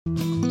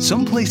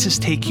Some places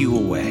take you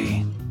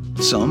away.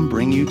 Some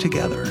bring you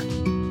together.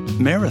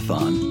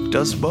 Marathon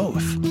does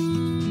both.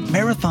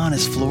 Marathon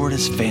is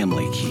Florida's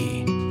family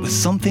key, with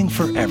something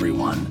for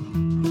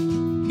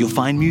everyone. You'll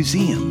find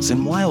museums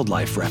and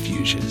wildlife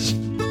refuges,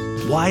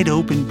 wide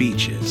open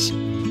beaches,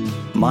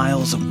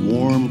 miles of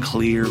warm,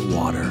 clear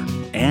water,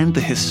 and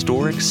the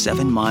historic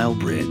 7-mile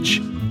bridge.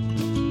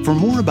 For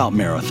more about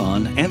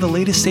Marathon and the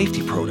latest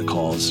safety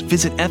protocols,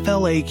 visit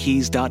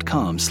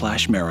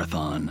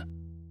flakeys.com/marathon.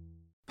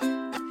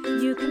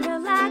 You can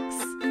relax.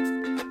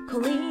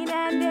 Colleen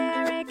and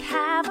Erik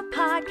have a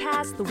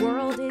podcast. The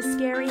world is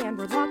scary and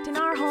we're locked in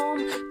our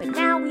home, but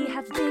now we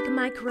have big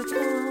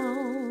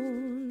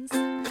microphones.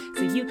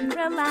 So you can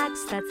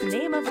relax. That's the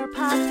name of our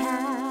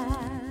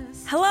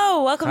podcast.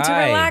 Hello, welcome to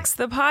Hi. Relax,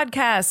 the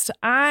podcast.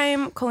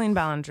 I'm Colleen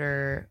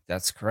Ballinger,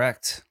 That's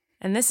correct.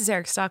 and this is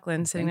Erik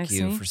Stockland sitting Thank next to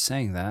you me. for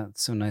saying that.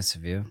 It's so nice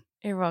of you.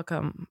 You're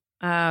welcome.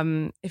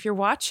 If you're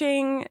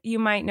watching, you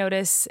might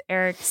notice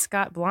Erik's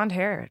got blonde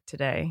hair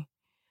today.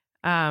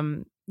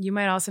 You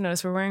might also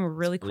notice we're wearing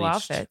really cool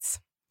bleached. outfits.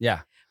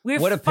 Yeah. We're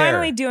What a pair.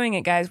 finally doing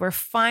it, guys. We're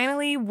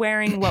finally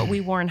wearing what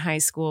we wore in high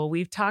school.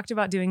 We've talked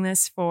about doing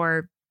this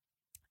for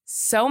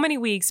so many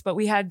weeks, but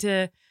we had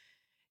to,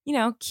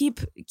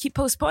 keep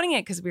postponing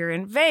it because we were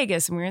in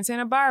Vegas and we were in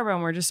Santa Barbara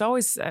and we're just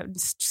always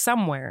just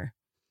somewhere.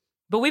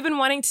 But we've been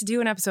wanting to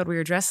do an episode where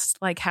you're dressed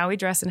like how we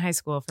dressed in high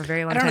school for a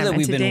very long I don't time. know that and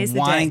we've today's been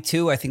the day. wanting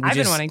to. I think I've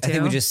been wanting I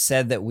think we to. just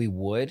said that we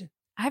would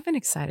I've been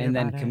excited and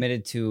about then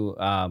committed to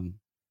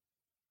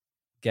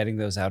getting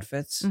those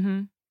outfits.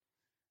 Mm-hmm.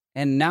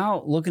 And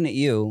now looking at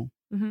you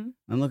Mm-hmm.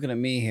 and looking at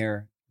me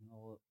here on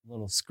a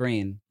little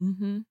screen,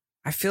 Mm-hmm.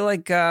 I feel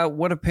like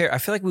what a pair. I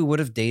feel like we would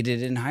have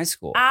dated in high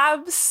school.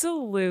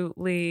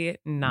 Absolutely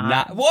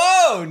not.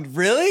 Whoa,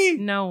 really?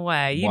 No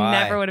way. You Why?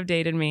 never would have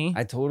dated me.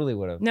 I totally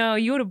would have. No,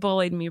 you would have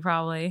bullied me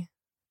probably.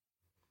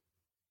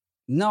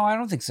 No, I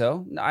don't think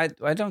so. I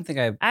don't think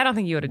I I don't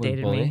think you would have Would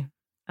dated bully? me.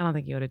 I don't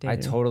think you would have I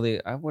dated me.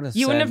 would have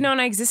You wouldn't said- have known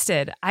I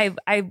existed.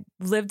 I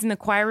lived in the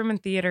choir room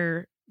and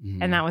theater, Mhm.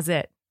 and that was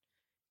it.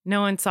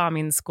 No one saw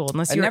me in school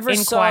unless I you were never in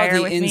saw choir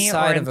the with me or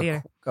inside in of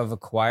theater. a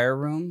choir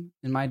room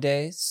in my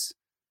days,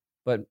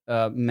 but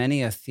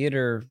many a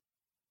theater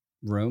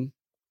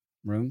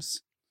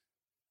rooms.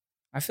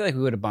 I feel like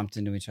we would have bumped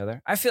into each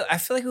other. I feel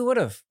like we would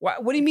have.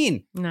 What do you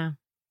mean? No,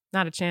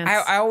 not a chance.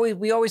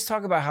 We always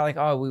talk about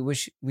how we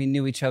wish we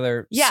knew each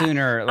other Yeah,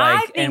 sooner,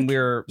 I think- and we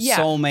were yeah,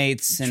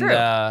 soulmates, and true.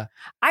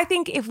 I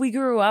think if we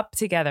grew up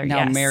together,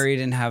 now yes.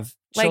 married and have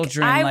Like,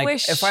 children. I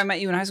wish- if I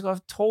met you in high school,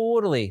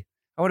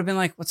 I would have been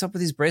like, "What's up with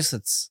these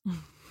bracelets?"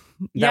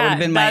 Yeah, would have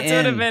been my that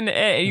would have in. been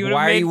it. You would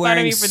Why have are made you fun of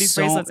wearing me for these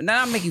so- bracelets.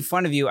 Not making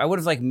fun of you. I would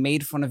have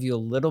made fun of you a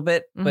little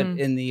bit, but Mhm.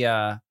 in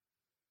the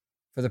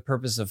for the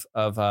purpose of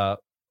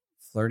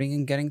flirting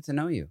and getting to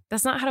know you.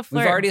 That's not how to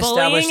flirt. We've already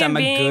established Bullying I'm a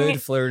and good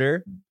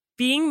flirter.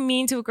 being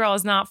mean to a girl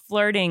is not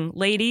flirting.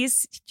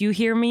 Ladies, do you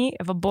hear me?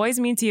 If a boy's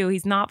mean to you,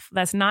 he's not.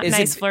 That's not Is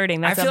nice it-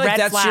 flirting. That's I feel a like red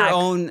that's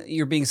flag.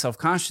 you're being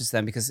self-conscious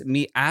then, because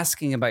me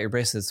asking about your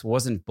bracelets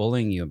wasn't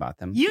bullying you about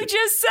them. You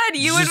just said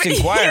you Just would.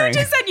 inquiring. You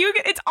just said you.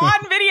 It's on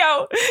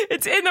video.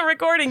 It's in the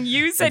recording.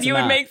 You said It's you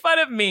would not. make fun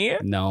of me.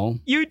 No.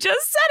 You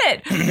just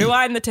said it.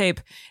 Rewind the tape.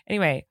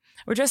 Anyway,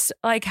 we're just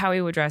like how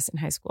we would dress in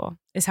high school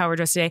is how we're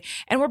dressed today.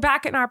 And we're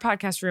back in our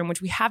podcast room,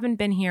 which we haven't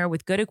been here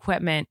with good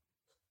equipment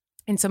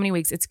in so many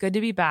weeks. It's good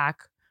to be back.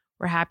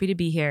 We're happy to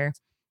be here.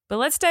 But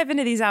let's dive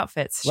into these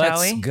outfits, shall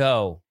Let's we?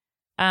 go.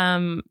 Do you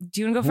want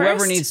to go first?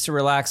 Whoever needs to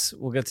relax,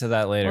 we'll get to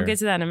that later. We'll get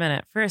to that in a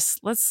minute. First,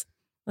 let's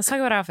talk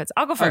about outfits.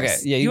 I'll go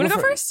first. Okay, yeah, you want to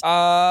go first?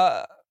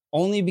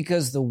 Only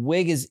because the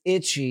wig is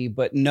itchy,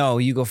 but no,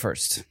 you go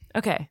first.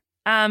 Okay.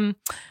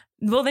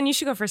 Well, then you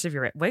should go first if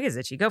your wig is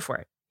itchy. Go for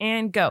it.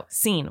 And go.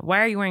 Scene. Why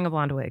are you wearing a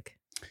blonde wig?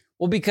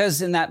 Well,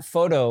 because in that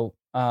photo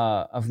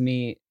of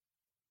me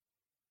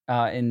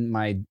in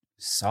my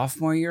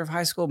sophomore year of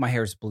high school, my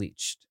hair is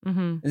bleached.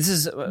 Mm-hmm. This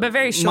is, But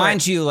very short.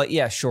 mind you,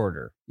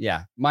 shorter.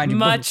 Yeah, mind you,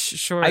 Much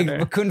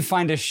shorter. I couldn't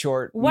find a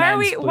short. Why are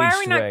we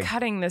bleached not wig.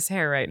 cutting this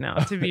hair right now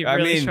to be I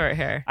really mean, short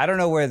hair? I don't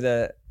know where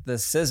the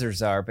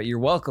scissors are, but you're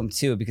welcome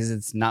to, because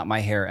it's not my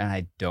hair and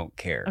I don't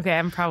care. Okay,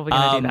 I'm probably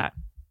gonna do that.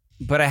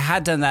 But I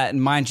had done that,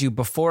 and mind you,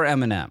 before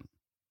Eminem.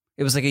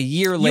 It was like a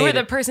year You later. were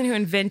the person who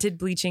invented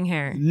bleaching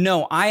hair.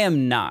 No, I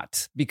am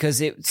not, because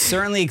it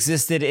certainly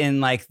existed in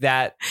like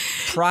that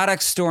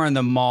product store in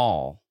the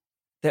mall.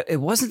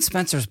 It wasn't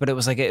Spencer's, but it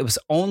was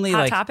only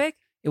Hot Topic?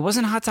 It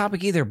wasn't Hot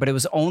Topic either, but it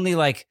was only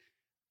like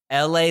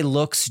LA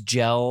Looks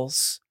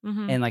gels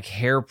Mm-hmm. and like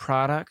hair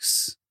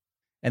products.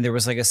 And there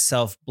was like a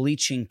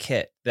self-bleaching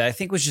kit that I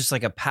think was just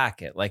like a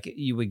packet. Like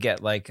you would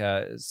get like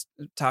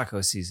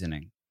taco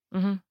seasoning,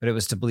 Mm-hmm. but it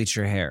was to bleach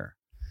your hair.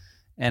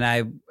 And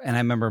I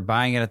remember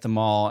buying it at the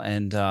mall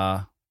and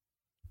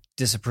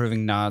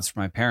disapproving nods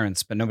from my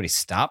parents, but nobody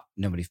stopped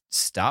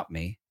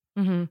me.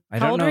 Mm-hmm. I How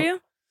don't old know. were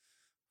you?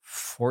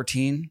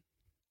 14.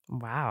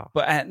 Wow.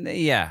 But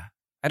yeah,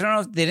 I don't know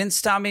if they didn't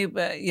stop me,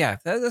 but yeah,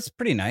 that's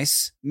pretty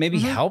nice. Maybe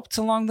Mhm. helped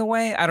along the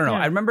way. I don't know.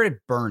 Yeah. I remember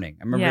it burning.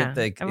 I remember Yeah, it,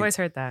 like, I've always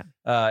heard that.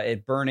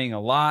 it burning a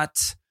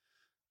lot.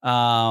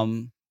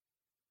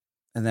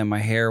 And then my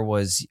hair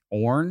was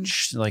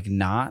orange, like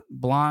not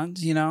blonde,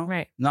 you know?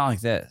 Right. Not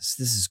like this.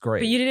 This is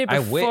great. But you did it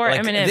before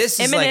Eminem. This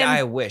is like,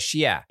 I wish,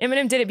 yeah.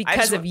 Eminem did it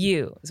because of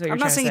you. Is what you're I'm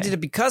not saying he did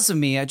it because of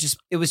me.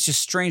 It was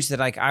just strange that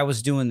like I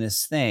was doing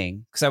this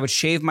thing because I would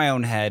shave my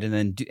own head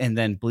and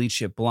then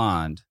bleach it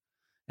blonde.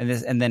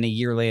 And then a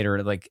year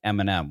later, like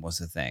Eminem was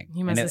the thing.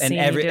 He must have seen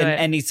you do it. And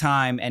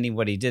anytime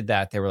anybody did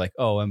that, they were like,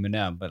 oh,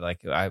 Eminem. But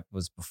like I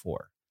was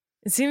before.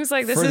 It seems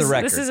like this For the has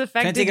record. affected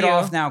Can I take you. it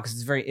off now because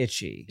it's very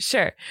itchy?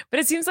 Sure, but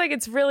it seems like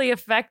it's really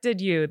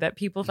affected you that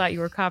people thought you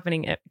were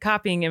copying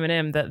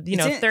Eminem. That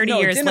 30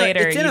 years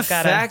later, it didn't you've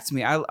got affect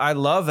me. I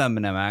love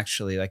Eminem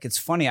actually. Like it's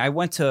funny. I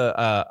went to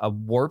a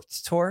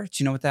Warped tour.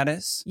 Do you know what that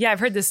is? Yeah, I've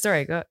heard this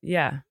story.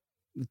 Yeah.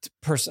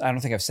 I don't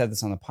think I've said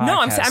this on the podcast.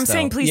 No, I'm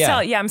saying please tell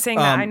it. Yeah, I'm saying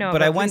that I know.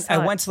 But I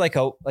went to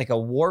like a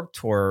Warped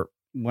tour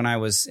when I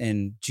was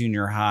in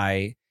junior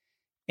high.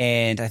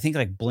 And I think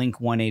like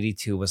Blink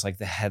 182 was like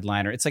the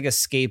headliner. It's like a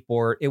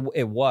skateboard.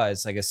 It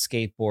was like a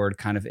skateboard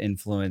kind of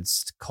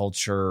influenced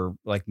culture,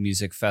 like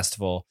music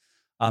festival.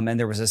 And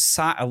there was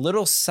a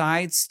little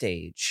side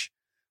stage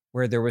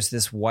where there was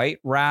this white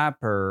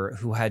rapper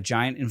who had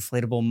giant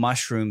inflatable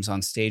mushrooms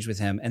on stage with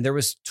him. And there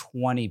was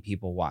 20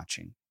 people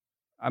watching.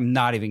 I'm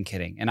not even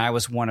kidding. And I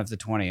was one of the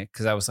 20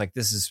 because I was like,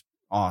 this is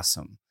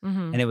awesome.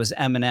 Mm-hmm. And it was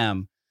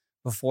Eminem.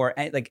 Before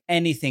like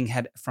anything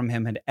from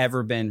him had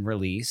ever been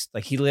released.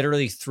 Like he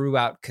literally threw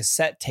out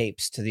cassette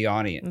tapes to the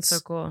audience. That's so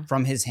cool.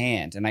 From his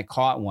hand. And I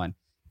caught one.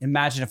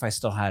 Imagine if I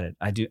still had it.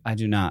 I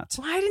do not.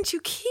 Why didn't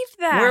you keep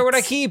that? Where would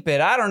I keep it?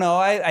 I don't know.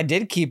 I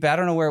did keep it. I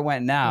don't know where it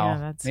went now. Yeah,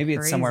 that's Maybe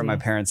it's somewhere at my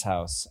crazy. parents'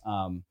 house.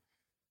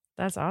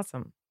 That's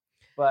awesome.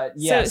 But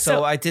yeah,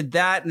 So I did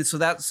that.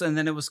 And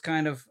then it was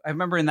kind of, I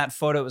remember in that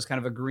photo, it was kind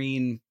of a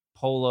green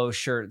polo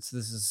shirt. So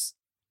this is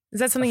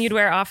that something you'd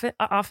wear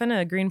often,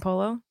 a green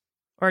polo?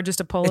 Or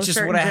just a polo shirt? It's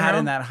just what I had general?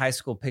 in that high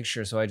school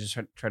picture. So I just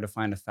tried to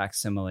find a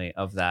facsimile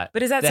of that.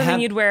 But is that something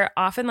you'd wear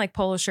often, like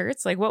polo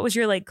shirts? Like what was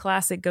your like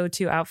classic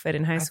go-to outfit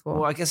in high school?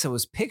 Well, I guess it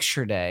was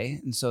picture day.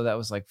 And so that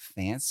was like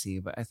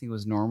fancy. But I think it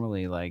was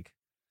normally like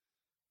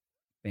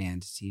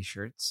band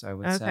t-shirts, I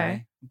would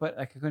say. But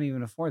I couldn't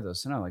even afford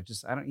those. So no, like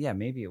just,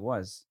 maybe it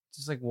was.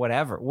 Just like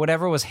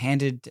whatever was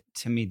handed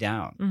to me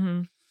down.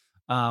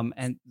 Mm-hmm.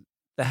 And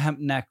the hemp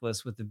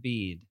necklace with the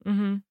bead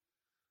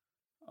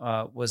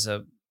was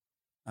a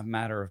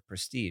matter of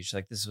prestige.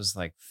 Like this was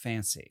like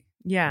fancy.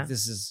 Yeah. Like,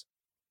 this is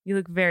you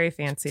look very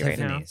fancy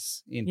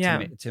Tiffany's, right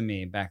now. to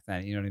me back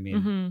then. You know what I mean?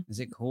 Mm-hmm. Is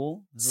it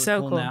cool? Is it So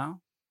cool cool now?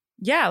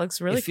 Yeah, it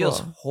looks really cool. It feels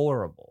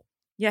horrible.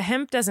 Yeah,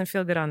 hemp doesn't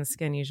feel good on the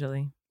skin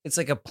usually. It's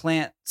like a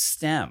plant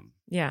stem.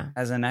 Yeah.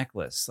 As a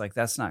necklace. Like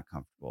that's not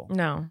comfortable.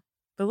 No.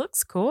 But it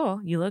looks cool.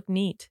 You look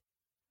neat.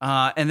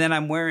 And then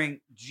I'm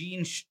wearing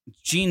jean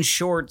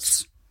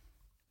jorts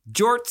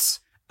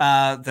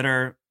that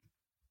are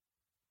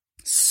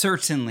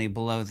certainly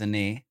below the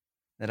knee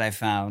that I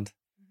found.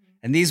 Mm-hmm.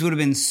 And these would have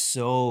been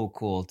so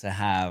cool to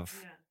have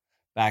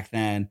back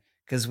then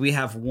because we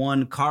have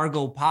one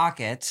cargo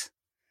pocket.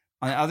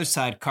 On the other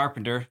side,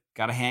 carpenter,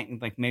 got to hang,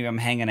 like maybe I'm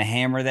hanging a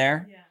hammer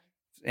there. Yeah.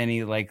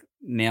 Any like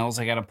nails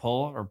I got to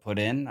pull or put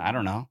in. I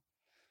don't know.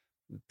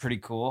 Pretty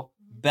cool.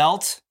 Mm-hmm.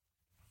 Belt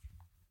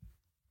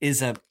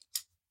is a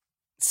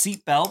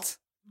seat belt.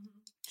 Mm-hmm.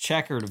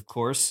 Checkered, of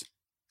course.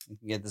 You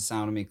can get the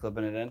sound of me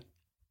clipping it in.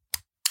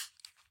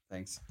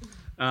 Thanks.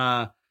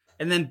 And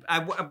then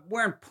I'm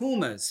wearing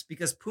Pumas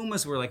because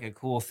Pumas were like a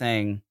cool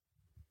thing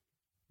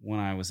when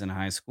I was in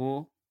high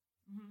school.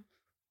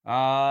 Mm-hmm.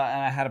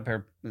 And I had a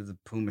pair of the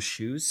Puma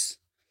shoes.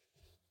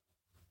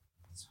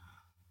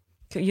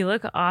 You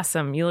look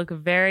awesome. You look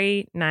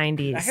very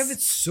 90s. I have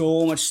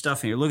so much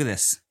stuff in here. Look at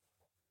this.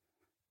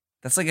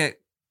 That's like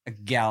a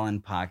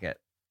gallon pocket.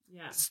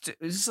 Yeah.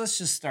 Let's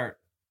just start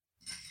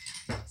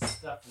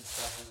stuffing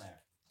stuff in there.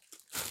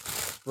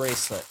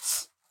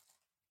 Bracelets.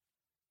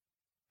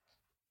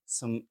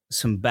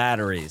 Some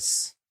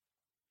batteries.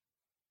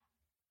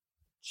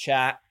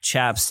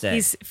 Chapstick.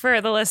 He's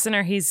for the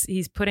listener,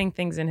 he's putting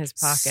things in his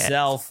pocket.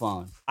 Cell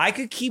phone. I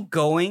could keep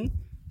going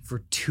for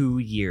 2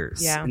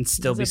 years and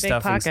still be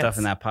stuffing stuff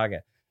in that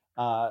pocket.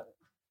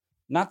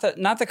 Not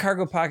the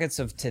cargo pockets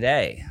of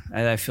today.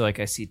 I feel like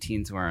I see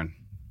teens wearing.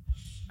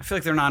 I feel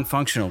like they're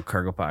non-functional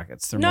cargo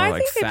pockets. They're more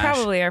like think fashion. They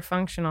probably are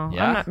functional.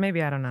 Yeah?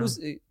 Maybe I don't know.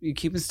 You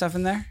keeping stuff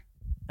in there?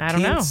 I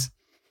don't know.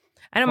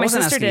 I know my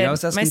sister did.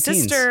 My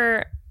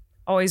sister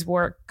always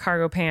wore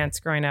cargo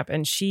pants growing up,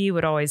 and she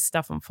would always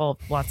stuff them full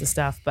of lots of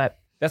stuff. But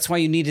that's why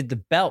you needed the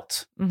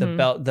belt,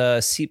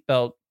 the seat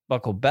belt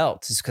buckle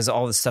belt, is because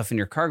all the stuff in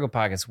your cargo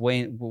pockets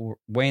weighing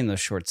those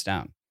shorts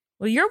down.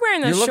 Well, you're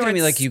wearing those. You're looking at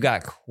me like you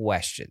got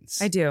questions.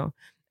 I do.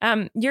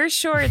 Your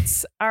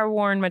shorts are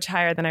worn much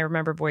higher than I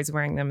remember boys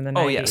wearing them in the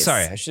 90s. Oh yeah,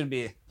 sorry. It should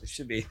be. They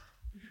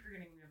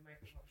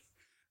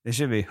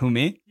should be. Who,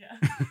 me? Yeah.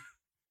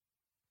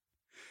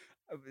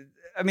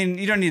 I mean,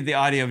 you don't need the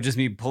audio of just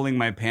me pulling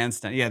my pants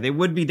down. Yeah, they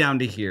would be down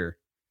to here.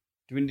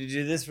 Do we need to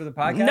do this for the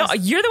podcast? No,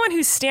 you're the one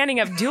who's standing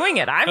up doing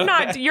it. I'm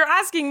not. You're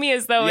asking me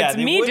as though it's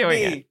me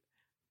doing it.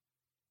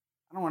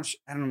 I don't want to.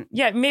 I don't.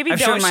 Yeah, maybe I've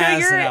don't shown my show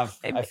ass your enough.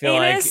 I feel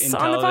like anus in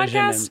on the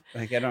television, podcast.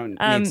 and, like I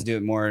don't need to do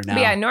it more now.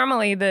 But yeah,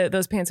 normally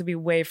those pants would be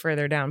way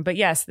further down. But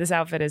yes, this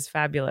outfit is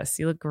fabulous.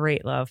 You look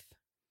great, love.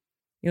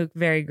 You look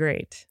very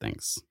great.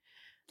 Thanks.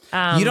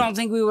 You don't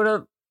think we would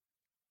have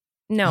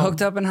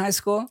hooked up in high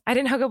school? I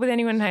didn't hook up with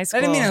anyone in high school.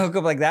 I didn't mean to hook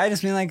up like that. I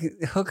just mean like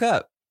hook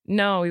up.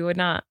 No, we would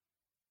not.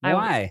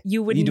 Why?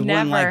 You would you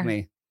never wouldn't like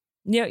me.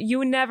 You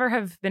would never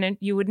have been.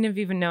 You wouldn't have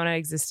even known I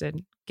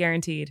existed.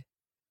 Guaranteed.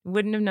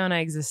 Wouldn't have known I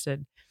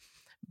existed.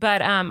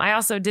 But I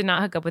also did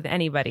not hook up with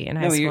anybody in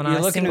high school.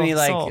 You're looking at me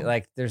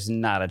like there's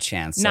not a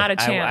chance. Not a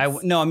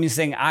chance. No, I'm just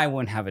saying I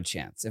wouldn't have a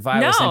chance if I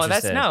was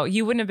interested. No,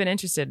 you wouldn't have been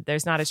interested.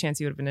 There's not a chance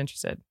you would have been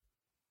interested.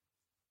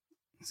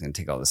 I was going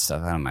to take all this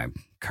stuff out of my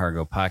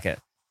cargo pocket.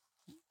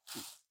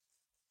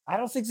 I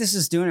don't think this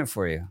is doing it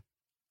for you.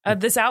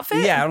 This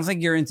outfit? Yeah, I don't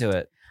think you're into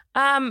it.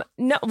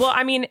 No. Well,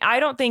 I mean, I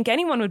don't think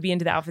anyone would be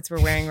into the outfits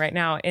we're wearing right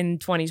now in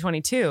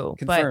 2022.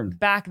 Confirmed. But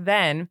back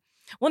then,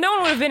 well, no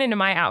one would have been into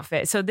my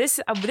outfit. So this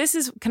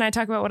is. Can I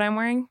talk about what I'm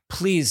wearing?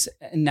 Please.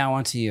 Now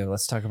on to you.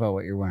 Let's talk about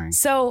what you're wearing.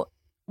 So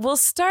we'll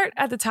start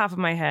at the top of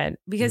my head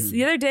because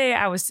the other day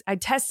I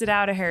tested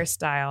out a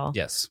hairstyle.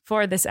 Yes.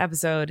 For this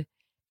episode.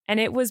 And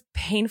it was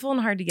painful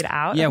and hard to get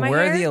out. Yeah, of my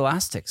where hair. are the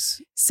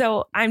elastics?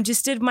 So I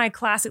just did my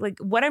classic, like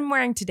what I'm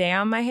wearing today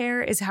on my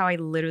hair is how I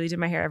literally did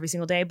my hair every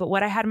single day. But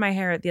what I had in my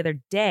hair the other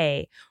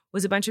day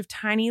was a bunch of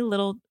tiny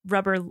little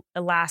rubber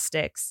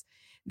elastics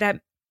that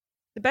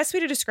the best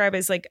way to describe it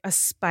is like a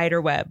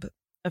spider web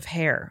of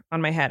hair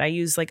on my head. I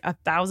use like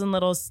 1,000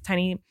 little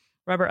tiny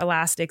rubber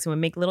elastics and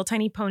would make little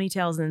tiny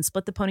ponytails and then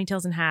split the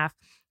ponytails in half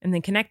and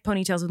then connect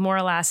ponytails with more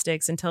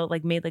elastics until it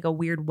like made like a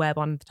weird web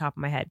on the top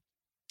of my head.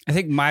 I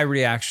think my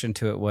reaction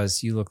to it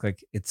was you look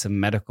like it's a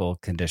medical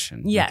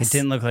condition. Yes. Like it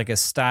didn't look like a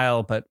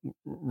style, but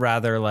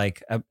rather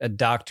like a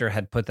doctor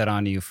had put that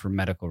on you for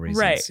medical reasons.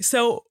 Right.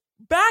 So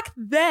back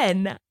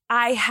then,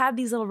 I had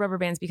these little rubber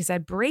bands because I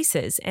had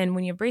braces. And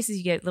when you have braces,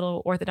 you get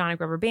little orthodontic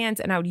rubber bands.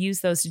 And I would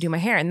use those to do my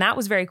hair. And that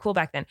was very cool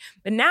back then.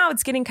 But now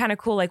it's getting kind of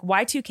cool. Like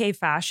Y2K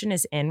fashion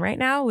is in right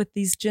now with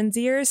these Gen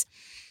Zers.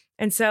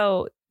 And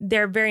so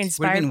they're very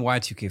inspired. What do you mean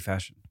Y2K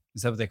fashion?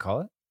 Is that what they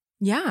call it?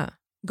 Yeah.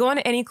 Go on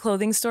to any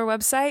clothing store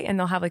website and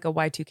they'll have like a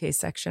Y2K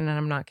section. And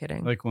I'm not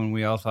kidding. Like when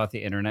we all thought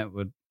the internet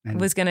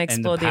was going to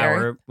explode and the the power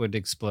earth. would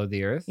explode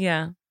the earth.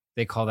 Yeah.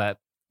 They call that.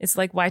 It's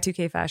like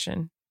Y2K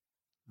fashion.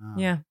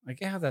 Yeah. Like,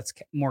 yeah, that's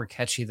more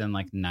catchy than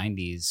like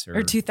 90s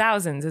or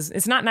 2000s.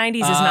 It's not 90s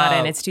is not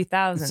in, it's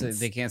 2000s. So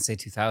they can't say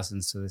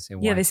 2000s, so they say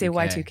Y2K. Yeah, they say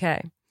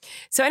Y2K.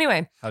 So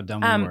anyway, how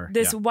dumb we were.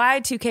 This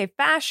Y2K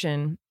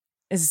fashion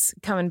is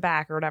coming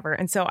back or whatever.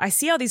 And so I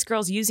see all these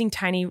girls using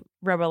tiny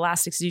rubber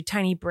elastics to do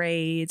tiny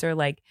braids or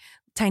like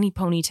tiny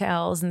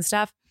ponytails and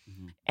stuff.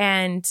 Mm-hmm.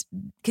 And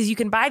because you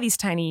can buy these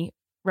tiny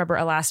rubber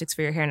elastics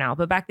for your hair now.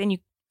 But back then,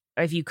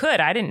 if you could,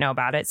 I didn't know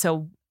about it.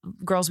 So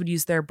girls would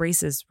use their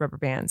braces rubber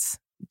bands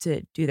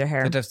to do their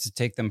hair. They'd have to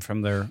take them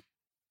from their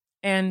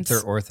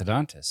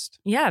orthodontist.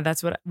 Yeah,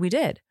 that's what we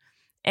did.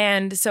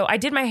 And so I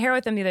did my hair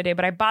with them the other day,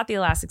 but I bought the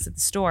elastics at the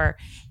store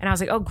and I was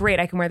like, oh,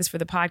 great, I can wear this for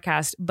the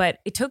podcast. But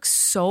it took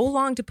so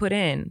long to put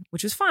in,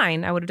 which was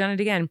fine. I would have done it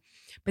again.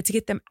 But to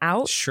get them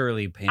out,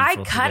 surely painful. I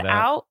cut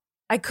out.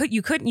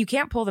 You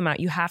can't pull them out.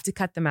 You have to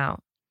cut them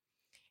out.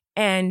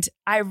 And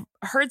I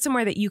heard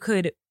somewhere that you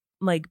could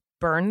like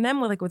burn them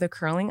with a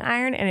curling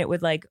iron and it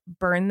would like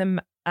burn them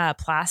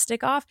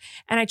plastic off.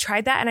 And I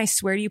tried that and I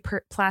swear to you,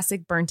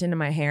 plastic burnt into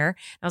my hair.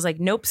 I was like,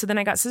 nope. So then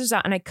I got scissors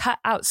out and I cut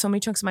out so many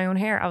chunks of my own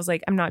hair. I was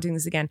like, I'm not doing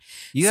this again.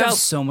 You have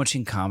so much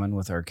in common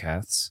with our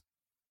cats.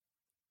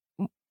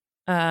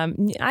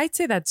 I'd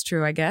say that's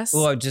true, I guess.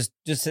 Well, just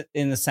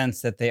in the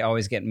sense that they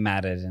always get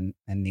matted and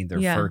need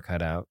their fur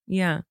cut out.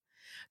 Yeah.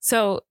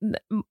 So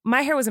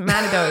my hair wasn't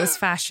matted though. It was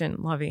fashion,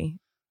 Lovey.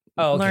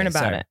 Oh, okay. Learn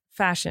about it.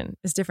 Fashion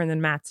is different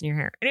than mats in your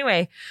hair.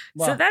 Anyway,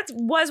 so that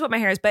was what my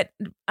hair is. But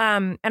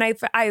and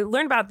I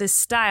learned about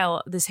this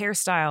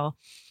hairstyle,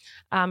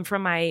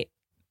 from my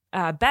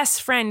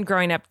best friend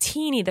growing up,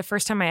 Teeny. The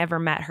first time I ever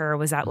met her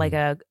was at like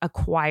a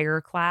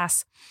choir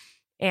class,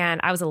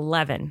 and I was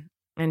 11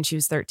 and she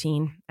was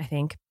 13, I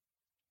think.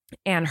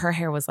 And her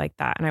hair was like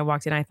that. And I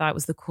walked in, I thought it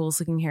was the coolest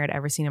looking hair I'd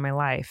ever seen in my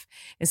life.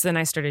 And so then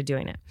I started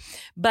doing it.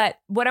 But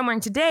what I'm wearing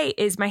today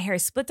is my hair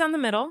is split down the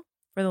middle.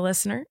 For the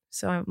listener.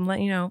 So I'm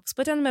letting you know,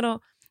 split down the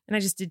middle. And I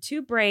just did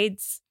 2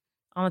 braids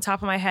on the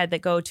top of my head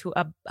that go to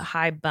a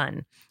high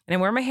bun. And I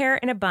wear my hair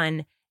in a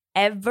bun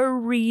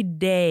every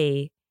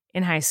day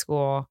in high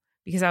school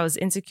because I was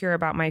insecure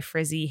about my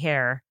frizzy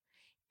hair.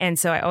 And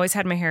so I always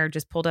had my hair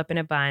just pulled up in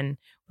a bun,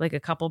 like a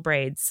couple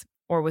braids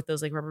or with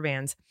those like rubber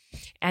bands.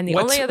 And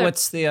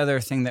what's the other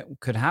thing that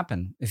could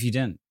happen if you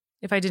didn't?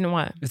 If I didn't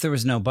what? If there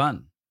was no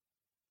bun,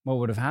 what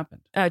would have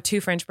happened? 2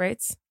 French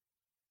braids.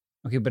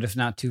 Okay, but if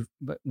not too,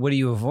 but what are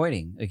you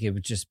avoiding? Like it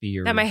would just be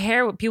your... That my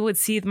hair, people would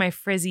see my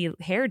frizzy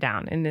hair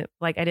down and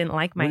I didn't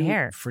like my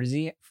hair.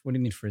 Frizzy? What do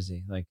you mean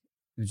frizzy? Like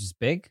it was just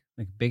big?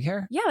 Like big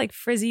hair? Yeah, like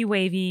frizzy,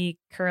 wavy,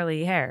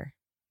 curly hair.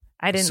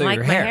 I didn't like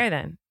my hair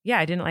then. Yeah,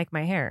 I didn't like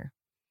my hair.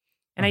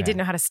 And I Okay. didn't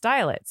know how to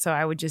style it. So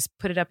I would just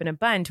put it up in a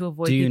bun to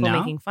avoid Do you people now?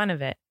 making fun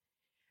of it.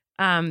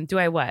 Do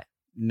I what?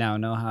 Now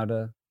know how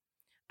to.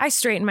 I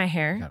straighten my Got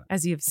hair, it.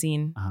 as you've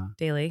seen Uh-huh.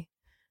 daily.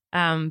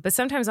 But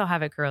sometimes I'll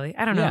have it curly.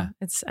 I don't know. Yeah.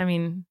 It's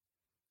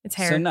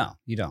hair. So no,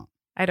 you don't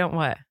I don't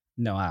what?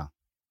 know how.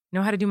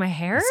 Know how to do my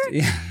hair?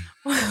 Yeah.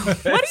 What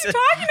are you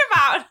talking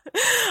about?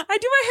 I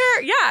do my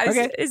hair. Yeah.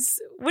 Okay.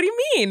 What do you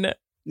mean?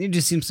 You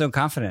just seem so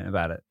confident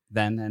about it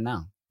then and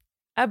now.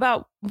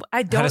 About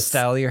I don't How to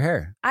style your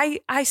hair. I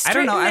I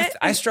straighten don't know. it.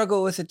 I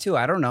struggle with it too.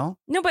 I don't know.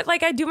 No, but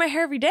like I do my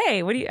hair every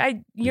day. What do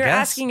you're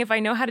Yes. asking if I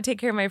know how to take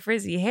care of my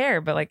frizzy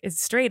hair, but like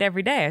it's straight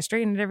every day. I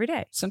straighten it every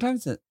day.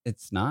 Sometimes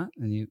it's not,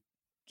 and you.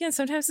 Again,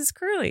 sometimes it's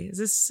curly. Is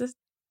this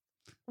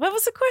what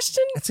was the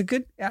question? It's a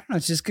good. I don't know.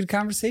 It's just good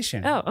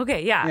conversation. Oh,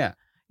 okay, yeah. Yeah.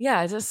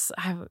 Yeah, just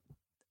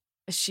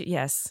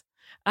yes.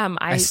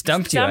 I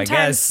stumped you, I sometimes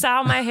guess.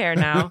 style my hair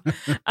now.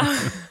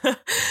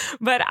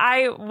 But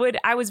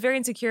I was very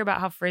insecure about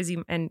how frizzy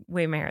and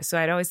way my hair is. So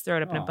I'd always throw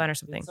it up in a Oh, bun or did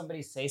something.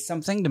 somebody say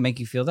something to make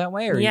you feel that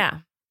way? Or Yeah.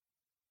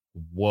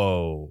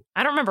 Whoa.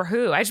 I don't remember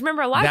who. I just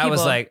remember a lot of That people.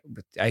 was like.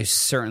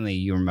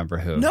 You remember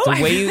who? No, the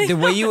I way really the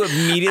way you don't.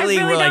 immediately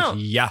I really were like, don't.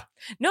 yeah.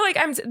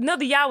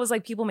 the yeah was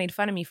like people made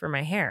fun of me for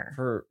my hair.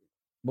 For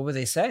what would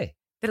they say?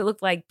 That it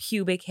looked like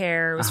pubic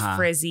hair, it was Uh-huh.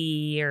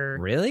 frizzy or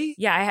Really?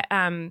 yeah,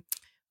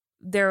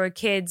 there were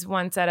kids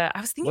once at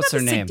I was thinking What's about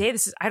their this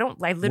name? today. I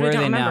literally Where are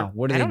don't they remember. now?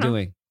 What are I they don't know.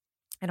 doing?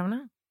 I don't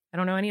know. I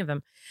don't know any of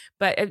them.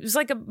 But it was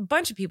like a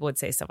bunch of people would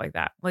say stuff like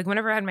that. Like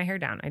whenever I had my hair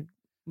down, I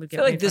would I get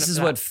feel like made fun this of is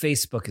for what that.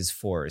 Facebook is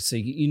for. So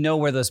you know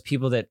where those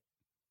people that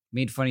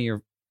made fun of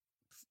your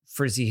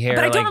frizzy hair,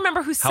 But I don't like,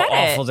 remember who how said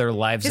awful it. their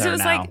lives Because are it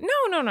was now. like,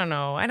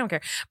 no, I don't care.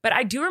 But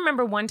I do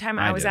remember one time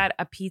I was do. at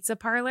a pizza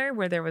parlor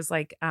where there was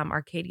like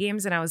arcade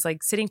games, and I was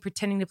like sitting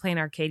pretending to play an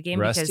arcade game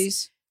because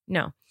Rusty's?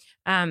 no,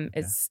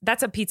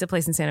 that's a pizza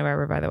place in Santa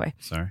Barbara, by the way.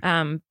 Sorry.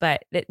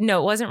 But it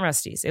wasn't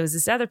Rusty's. It was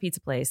this other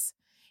pizza place,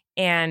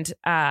 and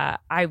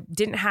I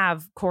didn't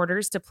have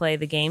quarters to play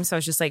the game, so I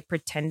was just like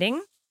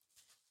pretending.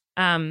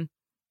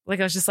 Like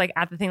I was just like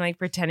at the thing, like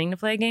pretending to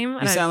play a game.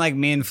 You sound like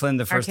me and Flynn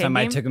the first Arcade time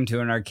I game? took him to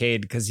an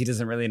arcade because he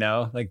doesn't really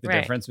know like the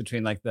Right. difference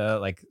between like the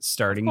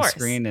starting Of course,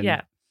 screen and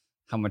yeah.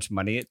 how much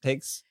money it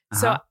takes.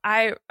 So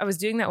I was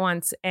doing that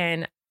once,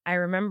 and I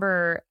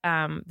remember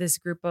this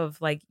group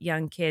of like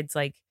young kids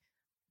like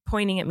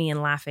pointing at me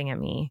and laughing at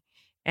me,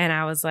 and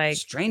I was like,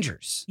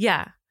 strangers.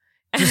 yeah.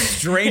 Just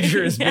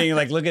strangers Yeah. being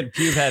like, look at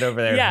pube head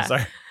over there. Yeah.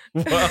 Sorry.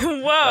 Whoa.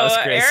 Whoa, was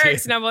crazy.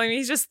 Eric's numbling me.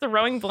 He's just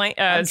throwing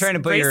I'm trying to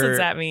put bracelets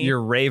at me. your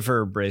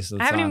raver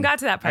bracelets I haven't even on. got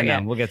to that I part know.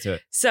 yet. We'll get to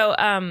it. So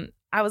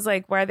I was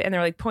like, why are they? And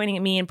they're like pointing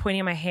at me and pointing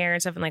at my hair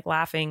and stuff and like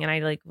laughing. And I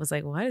like was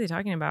like, what are they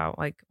talking about?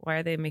 Like, why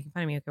are they making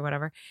fun of me? Okay,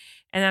 whatever.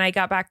 And then I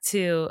got back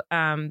to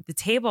the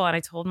table and I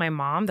told my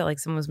mom that like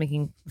someone was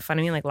making fun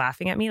of me, like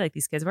laughing at me, like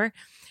these kids were.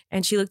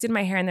 And she looked at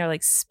my hair and they're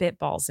like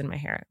spitballs in my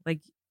hair. Like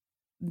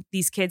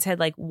these kids had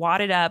like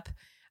wadded up.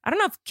 I don't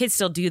know if kids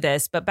still do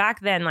this, but back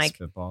then, like,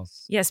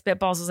 Spitballs. yeah,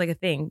 spitballs was like a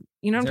thing.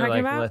 You know what I'm They're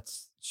talking like, about?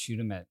 Let's shoot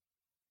them at.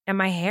 And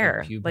my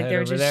hair, pube like head they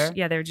were over just, there?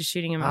 yeah, they were just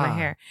shooting them at my Ah.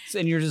 hair. So,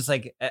 and you're just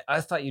like,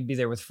 I thought you'd be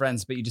there with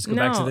friends, but you just go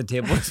back to No. the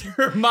table with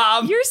your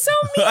mom. You're so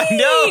mean. I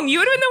know. You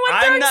would have been the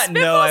one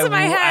throwing spitballs at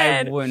my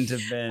head. I wouldn't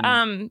have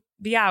been.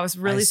 But yeah, I was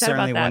really I sad about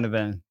certainly that. wouldn't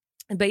have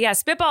been. But yeah,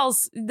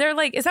 spitballs, they're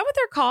like, is that what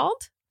they're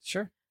called?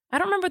 Sure. I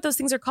don't remember what those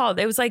things are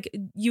called. It was like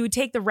you would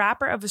take the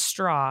wrapper of a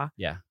straw,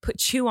 Yeah.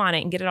 chew on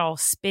it and get it all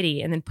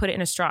spitty and then put it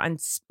in a straw and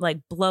like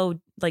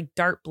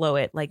dart blow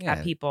it like Yeah,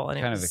 at people. And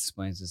it Kind of was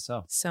explains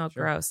itself. so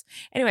Sure. gross.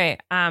 Anyway,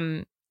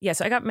 yeah,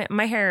 so I got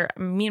my hair,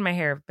 me and my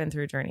hair have been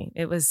through a journey.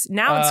 It was,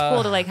 now it's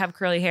cool to like have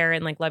curly hair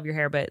and like love your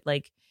hair, but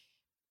like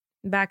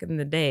back in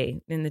the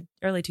day, in the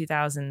early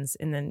 2000s,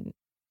 and then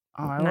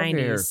Oh, I love your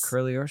hair, 90s.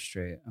 curly or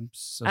straight. I'm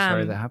so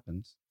sorry that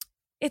happens.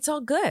 it's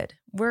all good.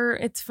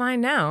 It's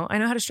fine now. I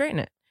know how to straighten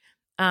it.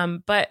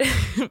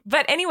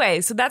 But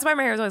anyway, so that's why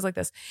my hair is always like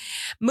this.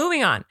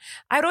 Moving on.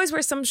 I'd always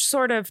wear some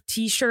sort of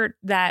t-shirt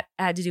that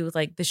had to do with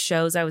like the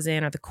shows I was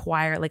in or the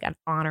choir, like an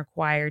honor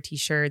choir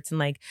t-shirts and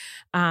like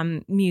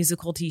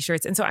musical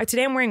t-shirts. And so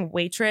today I'm wearing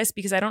Waitress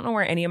because I don't know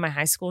where any of my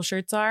high school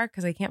shirts are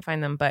because I can't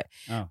find them. But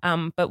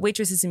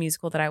Waitress is a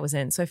musical that I was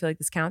in. So I feel like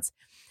this counts.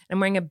 I'm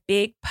wearing a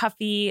big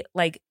puffy,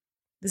 like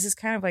this is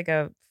kind of like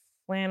a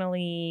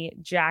flannelly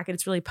jacket.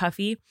 It's really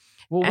puffy.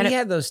 Well, and we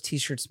had those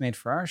T-shirts made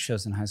for our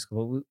shows in high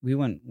school, but we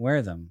wouldn't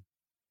wear them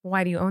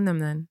Why do you own them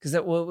then? because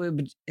it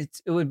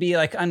would be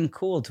like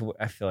uncool to.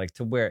 I feel like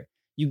to wear.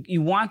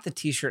 You want the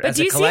T-shirt But as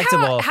do a you see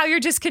collectible. how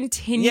you're just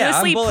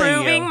continuously bullying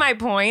proving you. my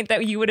point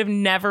that you would have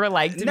never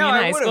liked me No, in I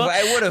high would've. school?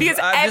 I would've. Because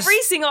I'm every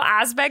just- single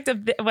aspect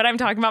of what I'm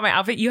talking about, my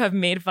outfit, you have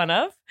made fun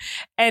of,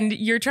 and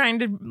you're trying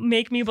to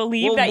make me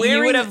believe Well, that you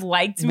wearing- would have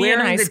liked me in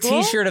high wearing the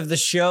school. T-shirt of the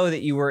show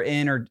that you were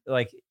in, or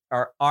like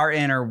are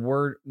in,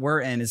 or were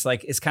in, is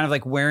like it's kind of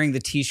like wearing the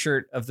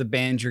T-shirt of the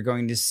band you're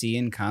going to see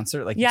in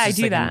concert. Like, Yeah, it's I just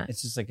do like that.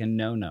 it's just like a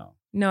no.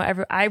 No,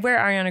 I wear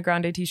Ariana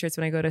Grande t-shirts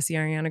when I go to see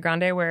Ariana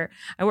Grande. I wear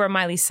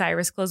Miley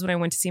Cyrus clothes when I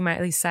went to see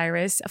Miley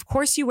Cyrus. Of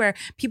course,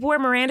 people wear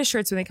Miranda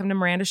shirts when they come to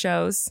Miranda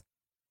shows.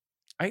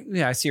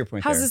 I see your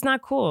point. How's there. this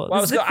not cool?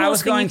 Well, This is the I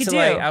was coolest thing going you to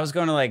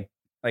could do.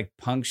 like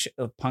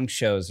punk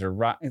shows or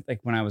rock, like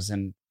when I was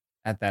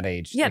at that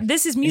age. Yeah, like,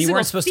 this is and musical you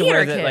weren't supposed to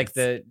theater, wear kids.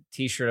 the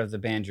T-shirt of the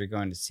band you're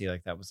going to see.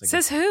 Like that was like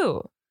Says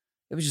who?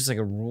 it was just like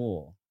a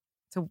rule.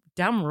 It's a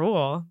dumb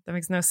rule. That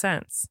makes no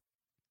sense.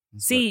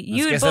 See,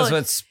 I guess that's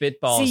what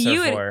spitballs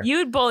are for. You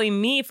would bully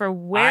me for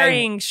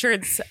wearing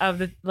shirts of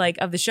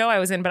the show I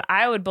was in, but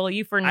I would bully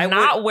you for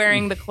not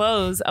wearing the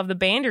clothes of the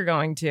band you're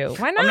going to.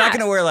 Why not? I'm not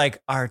going to wear like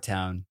Our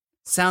Town,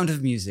 Sound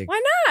of Music.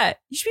 Why not?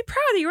 You should be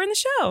proud that you were in the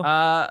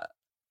show.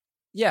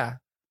 Yeah.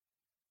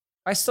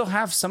 I still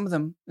have some of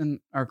them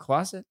in our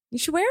closet. You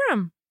should wear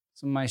them.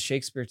 Some of my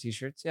Shakespeare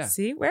T-shirts. Yeah.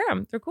 See, wear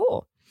them. They're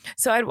cool.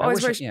 So I'd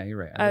always wear. Yeah, you're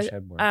right. I wish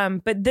I'd wear.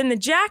 But then the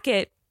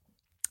jacket.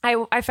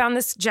 I found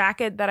this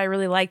jacket that I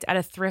really liked at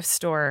a thrift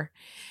store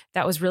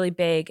that was really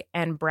big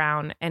and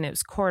brown, and it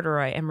was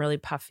corduroy and really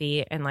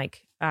puffy and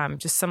like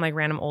just some like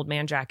random old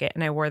man jacket.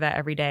 And I wore that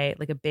every day,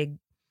 like a big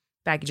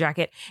baggy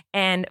jacket.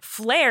 And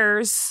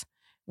flares,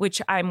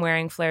 which I'm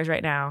wearing flares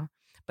right now,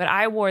 but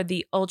I wore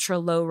the ultra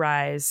low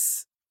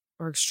rise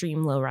or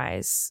extreme low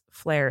rise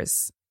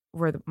flares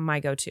were my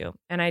go-to.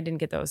 And I didn't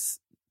get those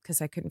because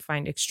I couldn't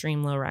find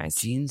extreme low rise.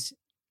 Jeans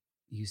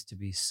used to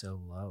be so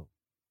low.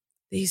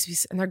 They used to be,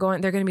 and they're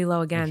going to be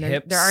low again.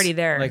 Like they're already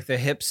there. Like the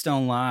hips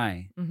don't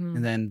lie. Mm-hmm.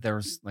 And then there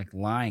was like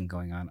lying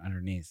going on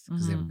underneath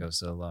because they would go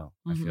so low,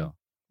 I feel.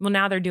 Well,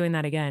 now they're doing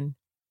that again.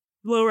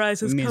 Low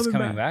rise is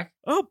coming back.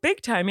 Oh,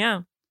 big time,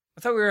 yeah.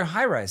 I thought we were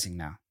high rising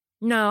now.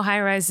 No, high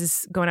rise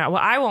is going out.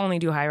 Well, I will only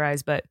do high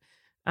rise, but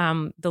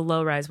the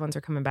low rise ones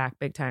are coming back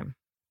big time.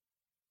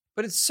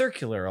 But it's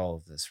circular, all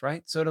of this,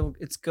 right? So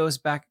it goes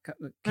back.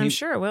 I'm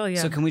sure it will,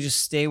 yeah. So can we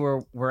just stay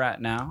where we're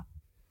at now?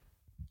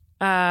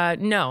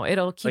 No,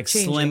 it'll keep like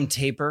changing. Slim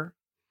taper?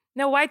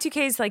 No,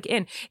 Y2K is like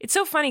in. It's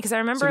so funny because I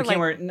remember so we can't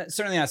wear,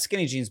 certainly not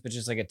skinny jeans, but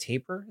just like a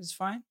taper is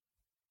fine?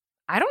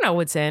 I don't know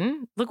what's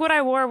in. Look what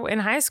I wore in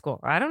high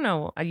school. I don't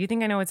know. You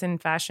think I know what's in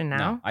fashion now?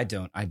 No, I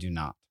don't. I do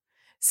not.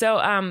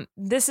 So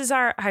this is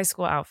our high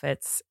school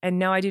outfits. And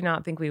no, I do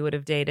not think we would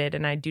have dated.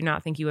 And I do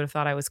not think you would have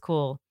thought I was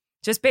cool.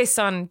 Just based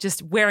on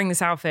just wearing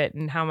this outfit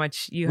and how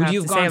much you have to say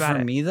about it. Would you have gone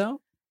for me,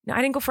 though? No,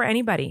 I didn't go for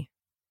anybody.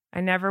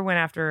 I never went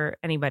after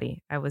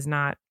anybody. I was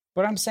not.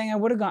 But I'm saying I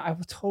would have gone. I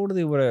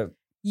totally would have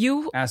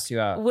asked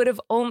you out.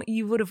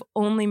 You would have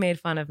only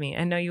made fun of me.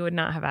 I know you would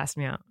not have asked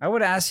me out. I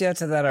would have asked you out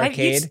to that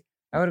arcade.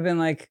 I would have been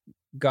like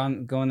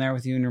going there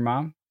with you and your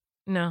mom.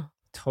 No.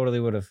 Totally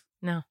would have.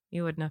 No,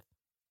 you wouldn't have.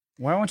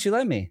 Why won't you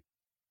let me?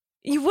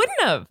 You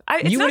wouldn't have.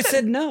 You would have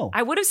said no.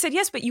 I would have said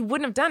yes, but you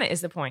wouldn't have done it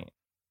is the point.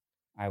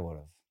 I would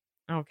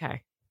have.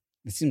 Okay.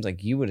 It seems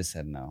like you would have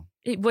said no.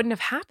 It wouldn't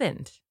have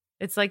happened.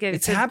 It's like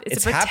it's a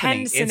pretend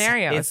happening.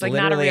 scenario. It's like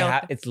not a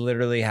real. It's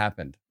literally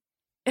happened.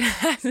 It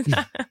has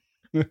not.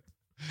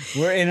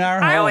 We're in our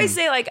home. I always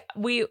say like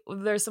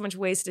there's so much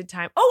wasted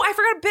time. Oh, I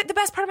forgot the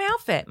best part of my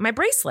outfit, my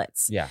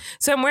bracelets. Yeah.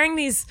 So I'm wearing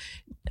these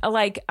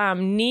like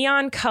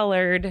neon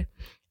colored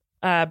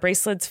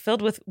bracelets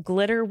filled with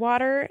glitter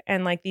water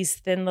and like these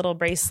thin little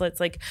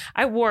bracelets. Like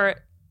I wore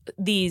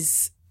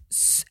these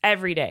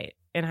every day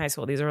in high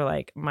school. These were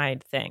like my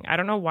thing. I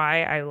don't know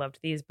why I loved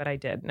these, but I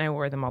did. And I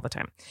wore them all the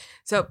time.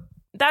 So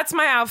that's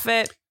my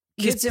outfit.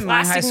 Kids in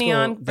my high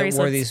school that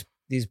wore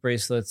these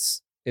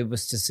bracelets, it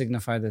was to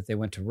signify that they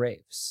went to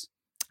raves.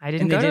 I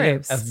didn't go to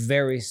raves. A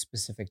very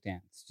specific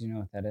dance. Do you know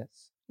what that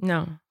is?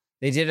 No.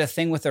 They did a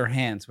thing with their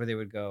hands where they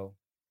would go,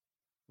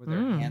 where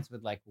their hands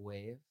would like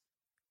wave.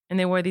 And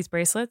they wore these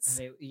bracelets?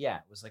 It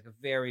was like a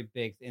very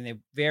big, and they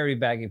very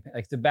baggy,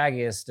 like the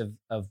baggiest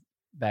of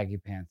baggy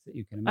pants that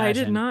you can imagine. I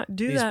did not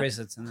do these that.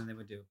 bracelets, and then they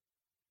would do.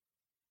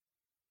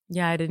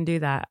 Yeah, I didn't do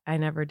that. I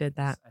never did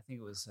that. I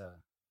think it was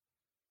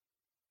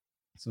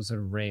some sort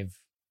of rave.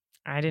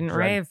 I didn't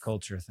rave.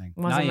 Culture thing.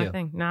 Wasn't not my you.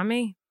 thing. Not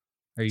me.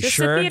 Are you just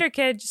sure? Just a theater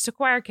kid. Just a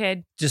choir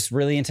kid. Just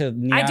really into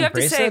neon I do have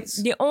bracelets?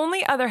 to say, the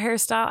only other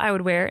hairstyle I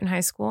would wear in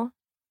high school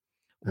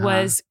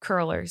was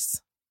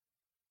curlers.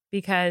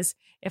 Because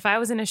if I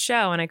was in a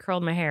show and I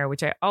curled my hair,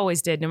 which I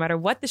always did, no matter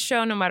what the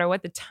show, no matter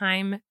what the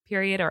time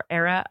period or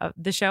era of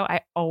the show,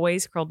 I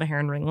always curled my hair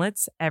in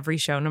ringlets every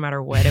show, no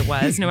matter what it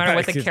was, no matter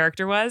what the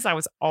character was. I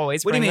was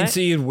always What do you mean? ringlet.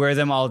 So you'd wear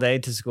them all day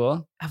to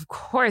school? Of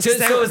course. So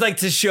it was like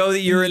to show that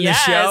you're in the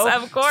show?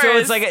 Yes, of course. So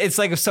it's like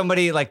if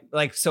somebody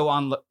so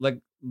on like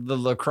the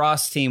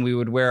lacrosse team, we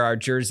would wear our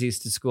jerseys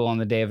to school on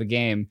the day of a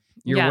game.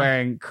 You're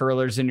wearing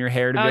curlers in your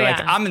hair to be like,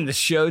 I'm in the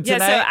show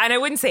tonight. Yeah, and I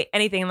wouldn't say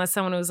anything unless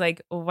someone was like,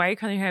 well, why are you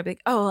curling your hair? I'd be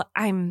like, oh,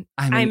 I'm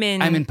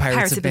in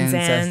Pirates of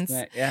Penzance.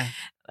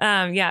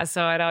 Yeah,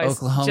 so I'd always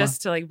Oklahoma.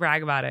 just to like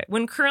brag about it.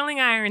 When curling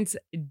irons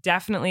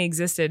definitely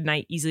existed, and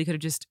I easily could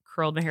have just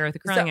curled my hair with a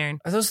curling iron.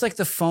 Are those like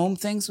the foam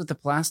things with the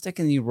plastic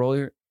and you roll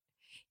your...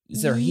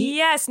 Is there heat?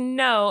 Yes,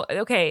 no.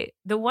 Okay,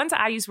 the ones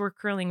I used were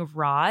curling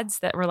rods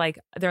that were like,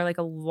 they're like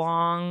a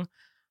long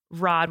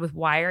rod with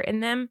wire in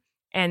them.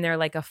 And they're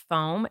like a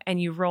foam, and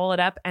you roll it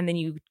up, and then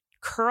you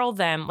curl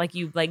them, like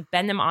you like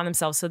bend them on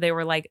themselves. So they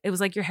were like, it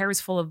was like your hair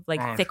was full of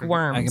like thick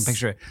worms. I can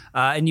picture it.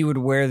 And you would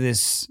wear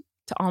this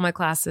to all my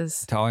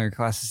classes. To all your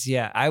classes,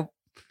 yeah.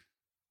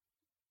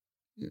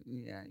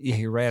 Yeah,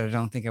 you're right. I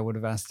don't think I would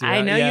have asked you.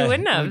 I know you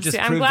wouldn't have. See,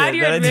 I'm glad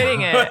you're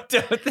admitting it. I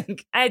don't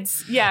think.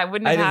 It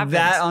wouldn't have happened.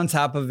 That on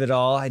top of it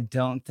all, I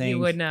don't think you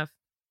wouldn't have.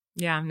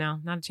 Yeah, no,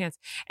 not a chance.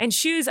 And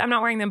shoes, I'm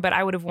not wearing them, but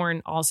I would have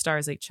worn All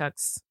Stars like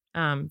Chuck's,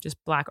 just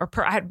black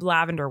I had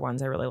lavender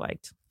ones I really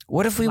liked.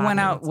 What if we went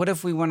out? What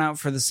if we went out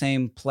for the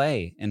same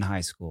play in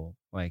high school?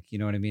 Like, you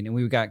know what I mean? And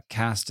we got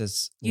cast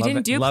as you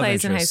didn't do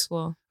plays in high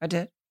school. I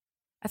did.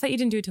 I thought you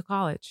didn't do it till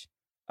college.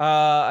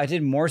 I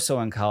did more so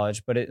in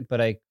college,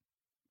 but I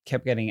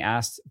kept getting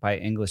asked by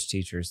English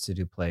teachers to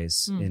do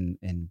plays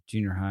in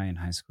junior high and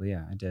high school.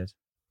 Yeah, I did.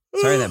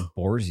 Sorry that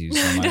bores you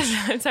so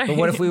much. But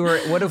what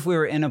if we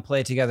were in a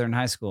play together in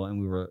high school and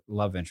we were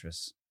love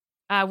interests?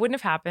 Wouldn't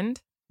have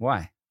happened.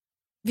 Why?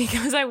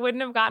 Because I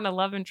wouldn't have gotten a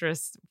love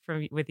interest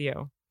with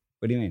you.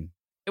 What do you mean?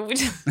 It would.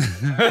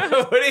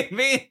 What do you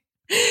mean?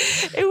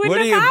 It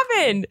wouldn't have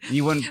happened.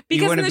 You wouldn't.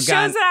 Because you wouldn't in the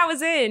shows that I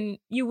was in,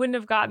 you wouldn't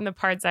have gotten the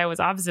parts I was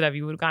opposite of.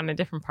 You would have gotten a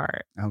different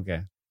part.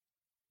 Okay.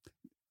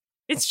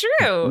 It's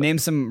true. Name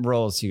some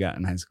roles you got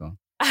in high school.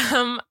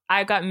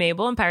 I got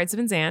Mabel in Pirates of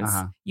Penzance.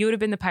 Uh-huh. You would have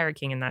been the Pirate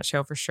King in that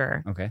show for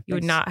sure. Okay. You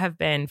would not have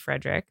been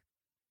Frederick.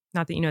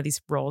 Not that you know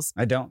these roles.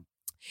 I don't.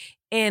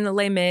 In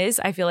Les Mis,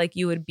 I feel like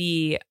you would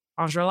be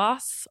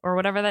Enjolras or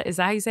whatever that is.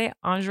 That how you say it?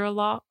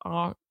 Enjolras?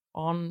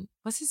 On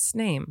what's his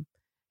name?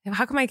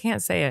 How come I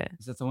can't say it?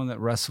 Is that the one that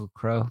Russell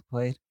Crowe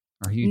played?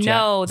 Or Hugh Jackman?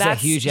 No,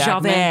 that's Hugh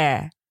Jackman.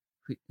 Javert.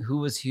 Who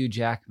was Hugh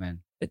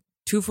Jackman?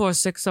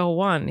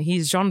 24601.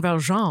 He's Jean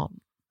Valjean.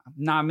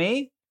 Not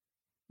me?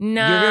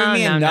 No. You're giving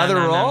me another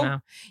role? No.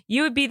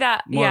 You would be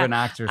that. More of an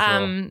actor's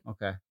role.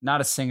 Okay.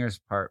 Not a singer's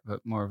part, but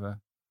more of a.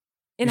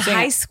 In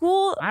high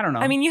school? I don't know.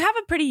 I mean, you have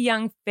a pretty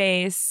young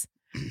face.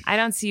 I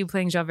don't see you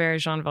playing Javert or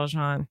Jean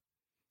Valjean.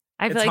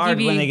 I feel it's like hard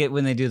you'd be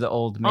when they do the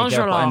old makeup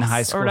Enjolras in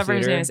high school or whatever theater.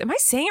 his name is. Am I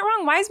saying it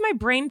wrong? Why is my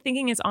brain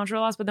thinking it's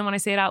Enjolras? But then when I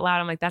say it out loud,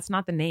 I'm like, that's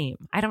not the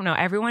name. I don't know.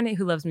 Everyone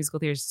who loves musical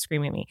theater is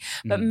screaming at me.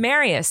 But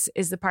Marius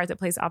is the part that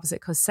plays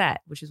opposite Cosette,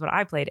 which is what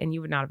I played, and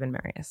you would not have been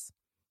Marius.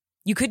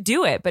 You could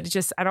do it, but it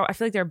just I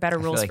feel like there are better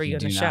roles for you in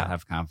the show. You do not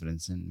have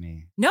confidence in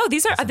me. No,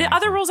 these are the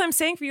other roles I'm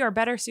saying for you are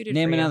better suited.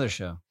 Name for another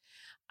show.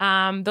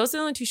 Those are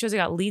the only two shows I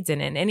got leads in.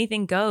 And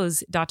Anything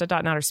Goes, ... in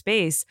Outer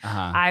Space.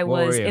 Uh-huh. I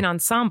was in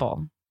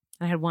ensemble.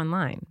 I had one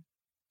line.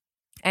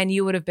 And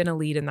you would have been a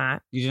lead in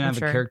that. You didn't have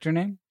a character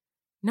name?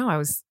 No, I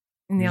was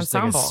in the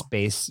ensemble. Like a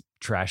space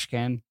trash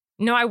can?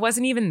 No, I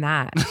wasn't even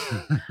that.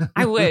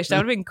 I wish. That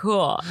would have been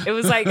cool. It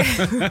was like,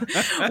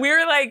 we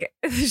were like,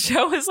 the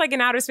show was like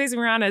in outer space and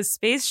we were on a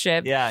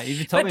spaceship. Yeah,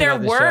 you told me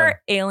about the show. But there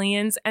were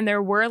aliens and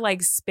there were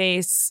like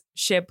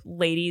spaceship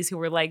ladies who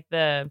were like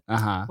the,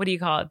 what do you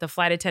call it? The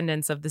flight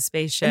attendants of the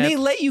spaceship. And they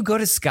let you go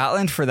to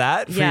Scotland for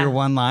that? For your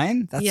one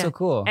line? That's so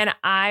cool. And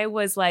I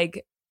was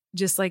like,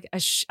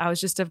 I was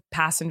just a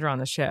passenger on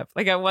the ship.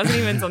 Like I wasn't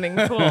even something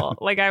cool.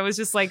 Like I was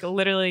just like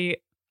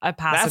literally a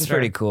passenger. That's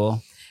pretty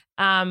cool.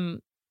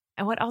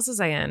 And what else was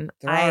I in?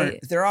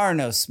 There are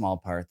no small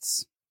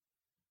parts.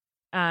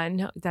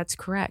 No, that's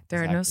correct.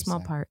 There are no small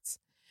parts.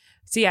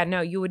 So yeah,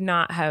 no, you would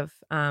not have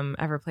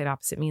ever played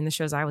opposite me in the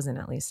shows I was in,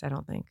 at least, I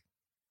don't think.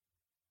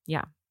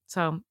 Yeah.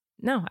 So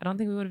no, I don't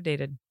think we would have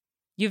dated.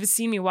 You've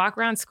seen me walk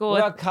around school. What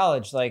about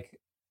college? Like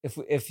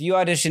if you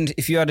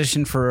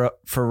auditioned for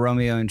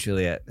Romeo and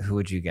Juliet, who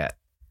would you get?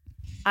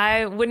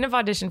 I wouldn't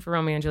have auditioned for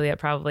Romeo and Juliet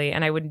probably,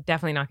 and I would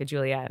definitely not get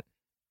Juliet.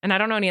 And I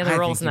don't know any other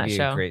roles in that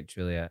show. Great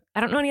Juliet.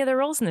 I don't know any other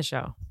roles in the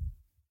show.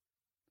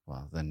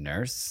 Well, the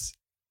nurse.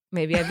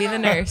 Maybe I'd be the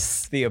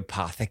nurse. The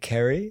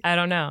apothecary. I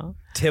don't know.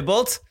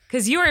 Tybalt.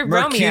 Because you were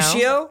Mercutio?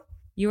 Romeo.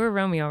 You were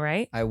Romeo,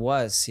 right? I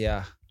was,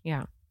 yeah.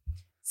 Yeah.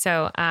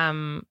 So,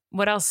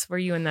 what else were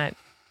you in that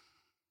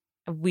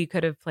we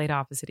could have played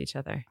opposite each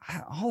other?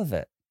 All of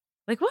it.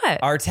 Like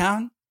what? Our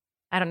Town.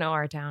 I don't know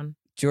Our Town.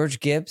 George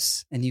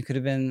Gibbs, and you could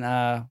have been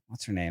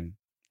what's her name?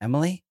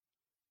 Emily.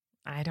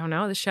 I don't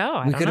know the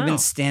show. We could have been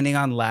standing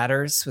on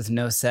ladders with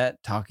no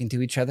set, talking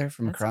to each other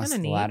from across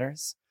the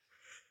ladders.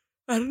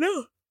 I don't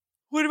know.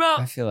 What about?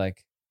 I feel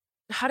like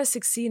How to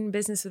Succeed in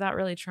Business Without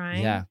Really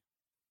Trying. Yeah,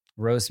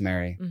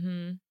 Rosemary.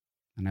 Mm-hmm.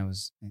 And I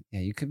was,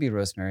 you could be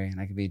Rosemary,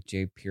 and I could be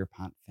J.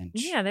 Pierpont Finch.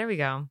 Yeah, there we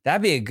go.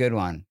 That'd be a good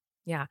one.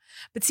 Yeah,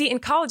 but see, in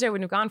college, I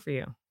wouldn't have gone for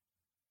you.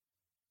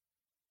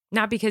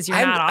 Not because you're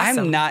not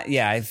awesome. I'm not.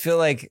 Yeah, I feel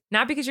like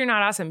not because you're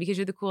not awesome. Because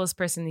you're the coolest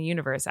person in the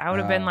universe. I would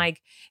have been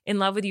like in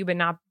love with you, but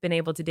not been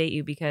able to date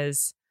you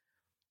because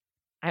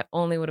I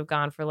only would have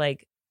gone for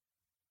like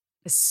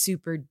a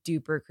super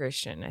duper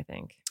Christian. I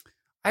think.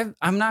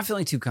 I'm not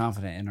feeling too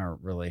confident in our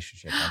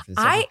relationship after this.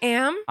 I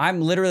am. I'm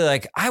literally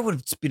like I would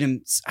have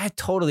been. I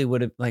totally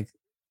would have like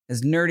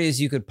as nerdy as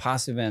you could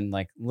possibly been.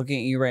 Like looking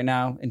at you right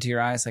now into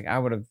your eyes, like I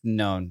would have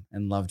known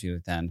and loved you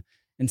then.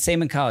 And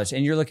same in college.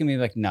 And you're looking at me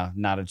like, no,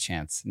 not a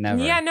chance.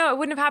 Never. Yeah, no, it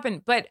wouldn't have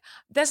happened. But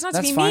that's not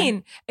to be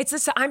mean. It's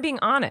just I'm being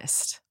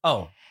honest.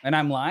 Oh, and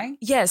I'm lying?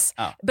 Yes.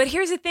 Oh. But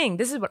here's the thing.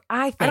 This is what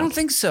I think. I don't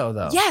think so,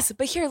 though. Yes.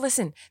 But here,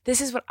 listen.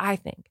 This is what I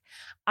think.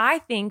 I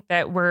think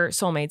that we're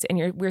soulmates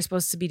and we're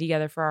supposed to be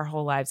together for our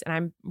whole lives. And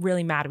I'm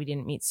really mad we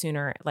didn't meet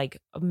sooner, like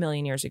a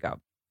million years ago.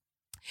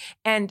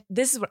 And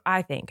this is what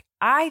I think.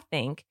 I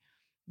think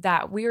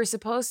that we are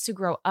supposed to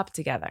grow up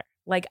together.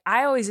 Like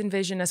I always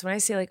envision us when I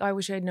say like, oh, I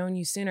wish I had known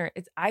you sooner.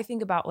 I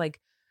think about like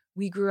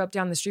we grew up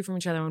down the street from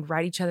each other and would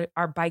ride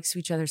our bikes to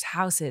each other's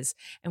houses.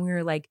 And we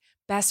were like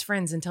best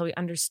friends until we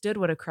understood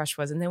what a crush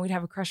was. And then we'd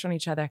have a crush on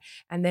each other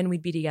and then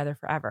we'd be together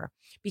forever.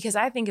 Because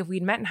I think if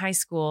we'd met in high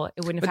school,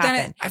 it wouldn't have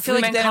happened. I feel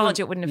like in college,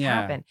 it wouldn't have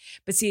happened.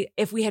 But see,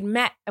 if we had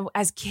met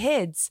as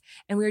kids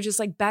and we were just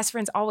like best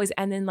friends always,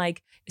 and then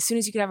like as soon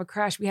as you could have a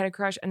crush, we had a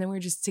crush, and then we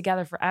were just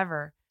together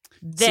forever.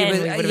 Then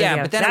but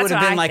then it would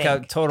have been like a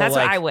total That's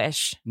like what I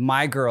wish.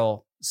 My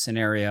Girl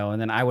scenario,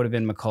 and then I would have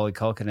been Macaulay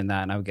Culkin in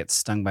that, and I would get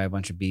stung by a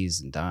bunch of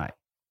bees and die.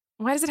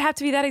 Why does it have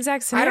to be that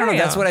exact scenario? I don't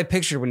know. That's what I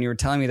pictured when you were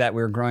telling me that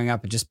we were growing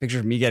up. I just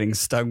pictured me getting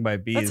stung by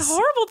bees. That's a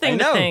horrible thing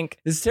to think.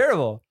 It's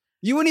terrible.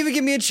 You wouldn't even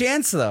give me a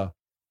chance, though.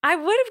 I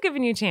would have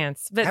given you a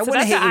chance, but I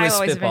wouldn't hit you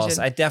with spitballs.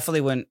 I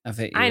definitely wouldn't have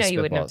hit you with spitballs. I know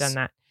you wouldn't have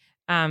done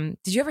that.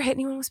 Did you ever hit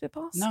anyone with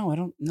spitballs? No, I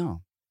don't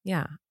know.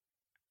 Yeah.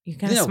 You're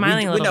kind of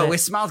smiling a little bit. No, we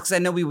smiled because I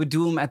know we would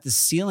do them at the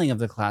ceiling of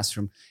the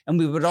classroom. And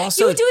we would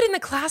also... You would do it in the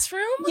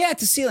classrorum? Yeah, at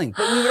the ceiling.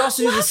 But we would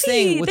also do this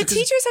thing. The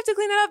teachers have to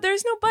clean that up.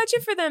 There's no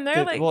budget for them.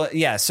 They're like... Well,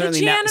 yeah,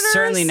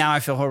 certainly now I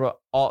feel horrible.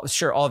 All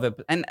of it.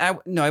 And I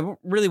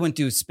really wouldn't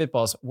do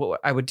spitballs. What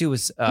I would do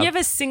is... you have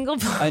a single...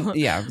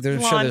 yeah, I'm sure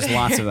there's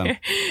lots of them.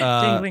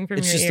 Dangling from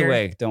it's your just ear. a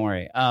wig. Don't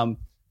worry.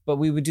 But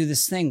we would do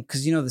this thing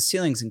because, the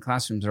ceilings in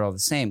classrooms are all the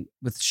same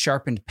with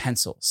sharpened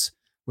pencils.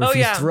 Where if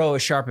you throw a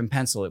sharpened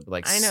pencil, it would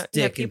like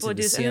stick people into would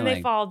the do this, ceiling. and then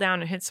they fall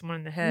down and hit someone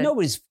in the head.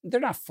 They're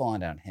not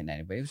falling down and hitting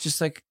anybody. It was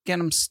just like getting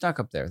them stuck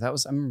up there. I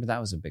remember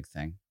that was a big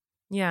thing.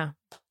 Yeah.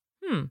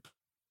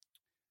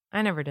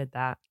 I never did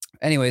that.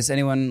 Anyways,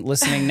 anyone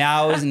listening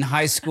now is in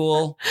high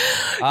school.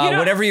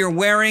 Whatever you're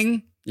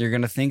wearing, you're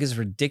going to think is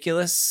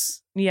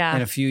ridiculous in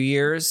a few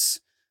years.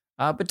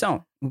 But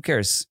don't. Who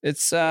cares?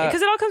 It's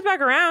because it all comes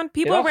back around.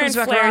 People are wearing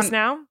flares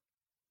now.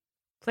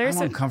 Flares.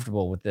 I'm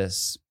uncomfortable with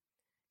this.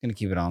 I'm going to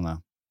keep it on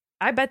though.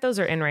 I bet those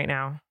are in right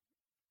now.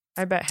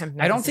 I bet hemp.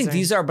 I don't think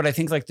these are, but I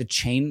think like the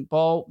chain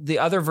ball. The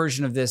other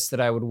version of this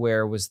that I would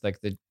wear was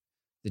like the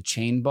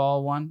chain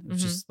ball one,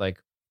 which is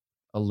like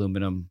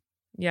aluminum.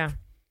 Yeah.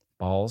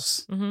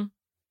 Balls. Mm-hmm.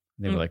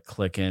 They would like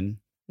click in.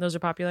 Those are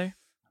popular.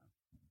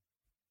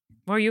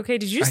 Well, are you okay?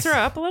 Did you just throw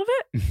up a little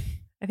bit?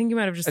 I think you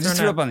might have just. I just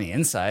threw up on the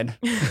inside.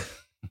 The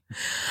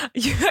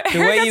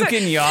way you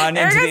can yawn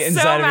into the inside of your body. Eric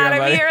got so mad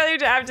at me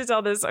earlier. I have to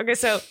tell this. Okay,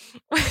 so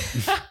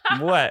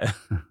what?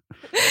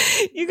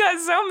 You got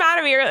so mad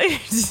at me earlier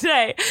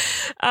today,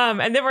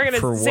 and then we're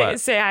gonna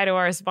say hi to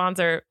our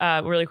sponsor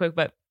really quick.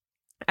 But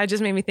it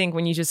just made me think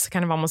when you just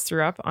kind of almost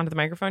threw up onto the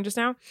microphone just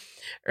now.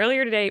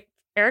 Earlier today,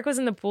 Eric was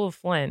in the pool of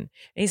Flynn, and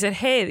he said,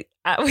 "Hey,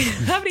 we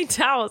don't have any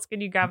towels. Can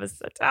you grab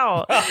us a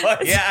towel?" Oh,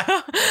 yeah.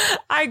 So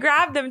I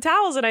grabbed them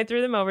towels and I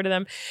threw them over to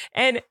them,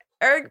 and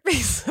Eric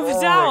picks up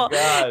a towel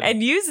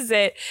and uses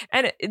it.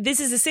 And this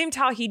is the same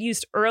towel he'd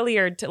used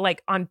earlier to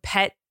like on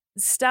pet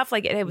stuff.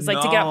 Like it was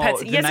like to get out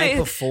pets. The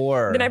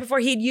night before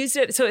he'd used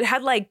it. So it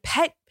had like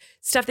pet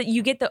stuff that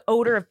you get the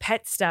odor of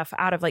pet stuff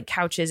out of like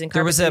couches and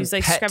carpets. There was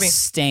a pet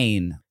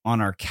stain on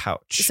our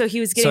couch. So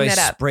he was getting that up.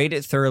 So I sprayed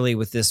it thoroughly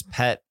with this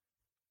pet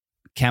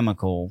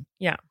chemical.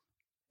 Yeah.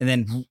 And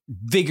then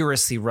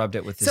vigorously rubbed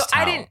it with this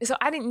towel.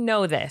 I didn't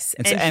know this.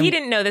 And he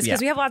didn't know this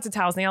because we have lots of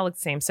towels and they all look the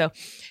same. So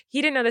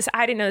he didn't know this.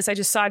 I didn't know this. I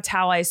just saw a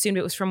towel. I assumed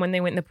it was from when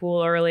they went in the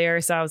pool earlier.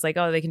 So I was like,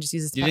 oh, they can just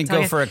use this. You didn't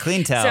go for a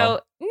clean towel.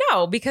 So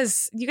no,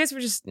 because you guys were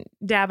just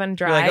dabbing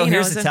dry. You're like,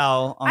 here's the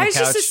towel on the couch. I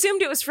just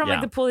assumed it was from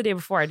like the pool the day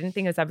before. I didn't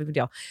think it was that big of a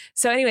deal.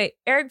 So anyway,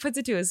 Eric puts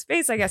it to his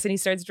face, I guess, and he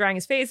starts drying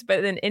his face,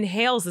 but then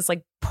inhales this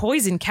like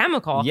poison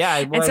chemical. Yeah, I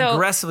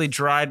aggressively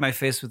dried my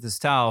face with this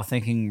towel,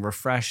 thinking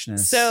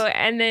refreshness. So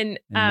and then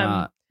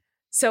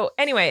So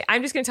anyway,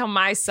 I'm just going to tell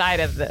my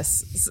side of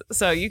this.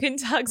 So you can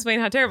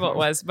explain how terrible it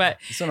was. But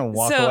I just want to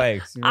walk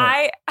away.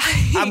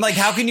 I'm like,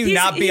 how can you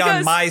not be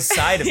on my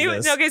side of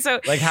this? Okay,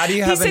 so like, how do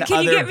you have an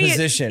other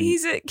position? He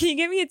said, can you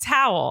get me a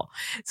towel?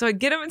 So I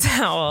get him a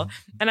towel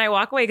and I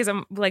walk away because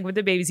I'm like with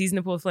the babies. He's in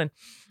the pool with Flynn.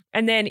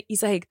 And then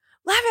he's like,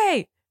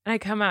 Levy. And I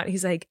come out.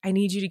 He's like, I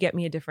need you to get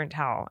me a different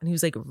towel. And he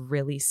was like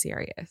really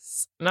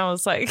serious. And I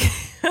was like,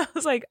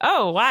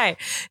 oh, why? And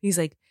he's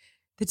like,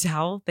 the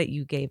towel that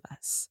you gave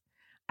us,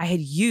 I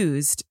had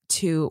used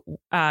to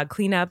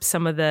clean up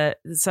some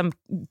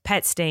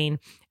pet stain.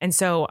 And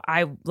so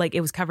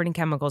it was covered in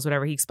chemicals,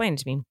 whatever. He explained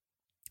it to me. And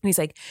he's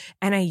like,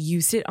 and I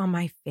used it on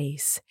my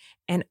face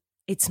and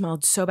it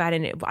smelled so bad.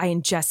 And I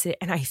ingested it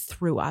and I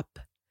threw up.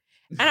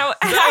 And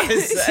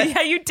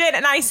yeah, you did.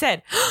 And I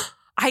said,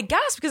 I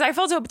gasped because I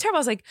felt so terrible. I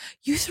was like,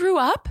 you threw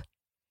up?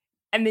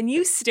 And then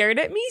you stared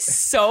at me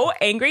so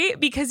angry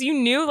because you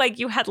knew like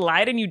you had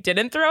lied and you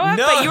didn't throw up,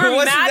 but you were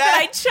mad that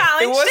I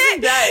challenged it. It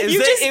wasn't that.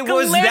 It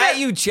was that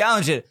you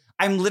challenged it.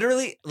 I'm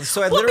literally, because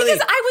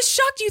I was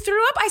shocked you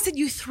threw up. I said,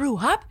 you threw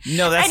up?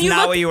 No, that's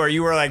not what you were.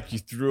 You were like, you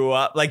threw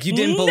up. Like you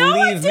didn't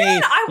believe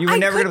me. You were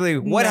never going to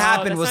believe me. What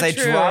happened was I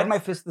dried my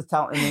fist with the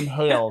towel and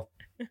inhaled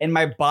and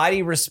my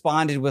body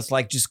responded with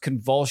like just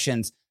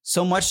convulsions.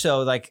 So much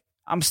so like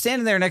I'm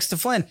standing there next to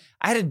Flynn.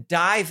 I had to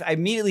dive. I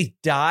immediately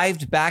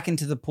dived back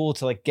into the pool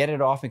to like get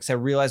it off because I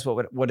realized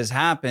what has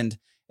happened.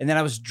 And then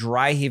I was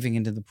dry heaving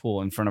into the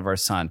pool in front of our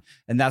son.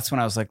 And that's when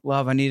I was like,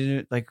 love, I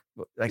needed like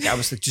I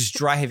was like just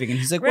dry heaving. And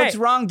he's like, what's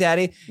wrong,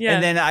 daddy? Yeah.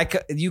 And then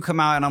you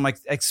come out and I'm like,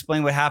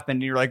 explain what happened.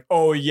 And you're like,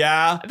 oh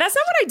yeah. That's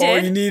not what I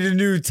did. Oh, you need a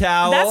new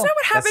towel. That's not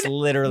what happened. That's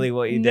literally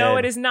what you did. No,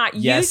 it is not.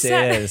 Yes, it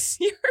is.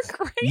 You're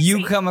crazy.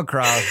 You come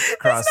across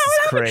as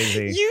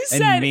crazy. You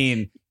said, and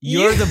mean.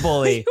 You're the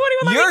bully.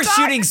 You're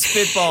shooting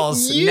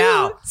spitballs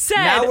now.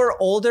 Now we're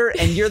older,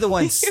 and you're the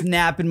one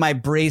snapping my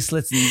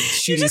bracelets and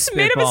shooting spitballs. You just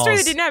made up a story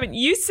that didn't happen.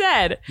 You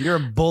said you're a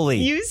bully.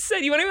 You said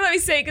you want to let me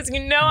say it because you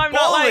know I'm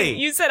not lying.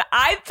 You said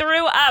I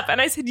threw up, and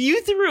I said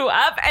you threw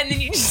up, and then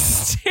you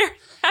just stared.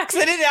 I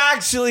didn't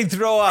actually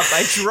throw up.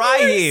 I dry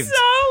heaved.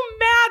 So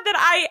mad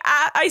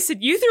that I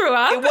said you threw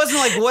up. It wasn't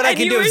like what I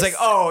can do. It was like,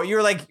 oh,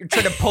 you're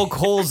trying to poke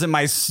holes in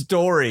my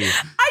story.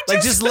 I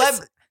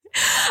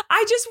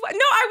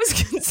was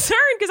concerned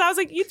because I was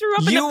like, you threw up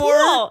in the pool. You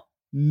were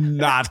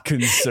not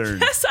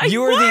concerned. Yes, I was.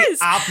 You were the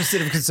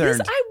opposite of concerned.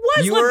 Yes, I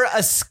was. You were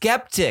a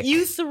skeptic.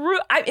 You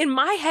in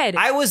my head.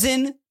 I was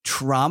in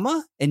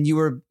trauma and you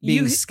were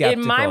being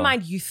skeptical. In my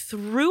mind, you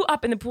threw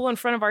up in the pool in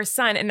front of our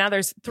son, and now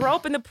there's throw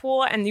up in the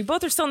pool, and you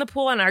both are still in the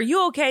pool. And are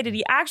you okay? Did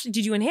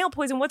you inhale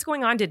poison? What's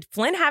going on? Did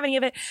Flynn have any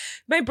of it?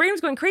 My brain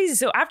was going crazy.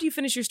 So after you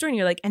finish your story, and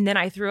you're like, and then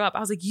I threw up. I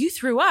was like, you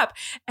threw up,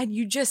 and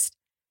you just.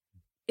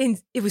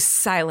 It was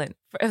silent,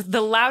 the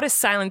loudest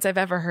silence I've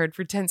ever heard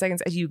for 10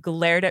 seconds as you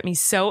glared at me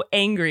so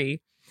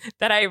angry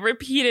that I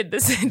repeated the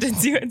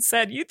sentence you had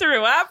said. You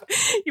threw up?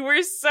 You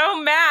were so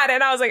mad.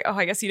 And I was like, oh,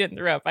 I guess he didn't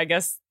throw up. I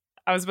guess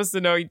I was supposed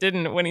to know he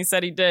didn't when he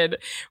said he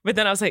did. But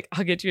then I was like,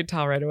 I'll get you a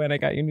towel right away. And I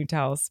got you new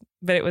towels.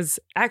 But it was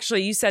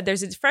actually, you said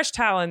there's a fresh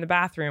towel in the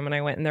bathroom. And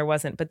I went and there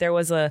wasn't. But there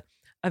was a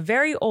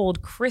very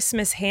old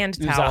Christmas hand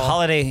towel. It was a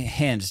holiday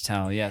hand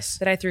towel, yes.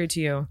 That I threw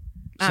to you.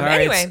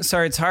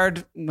 Sorry, it's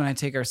hard when I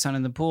take our son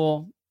in the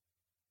pool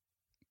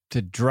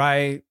to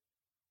dry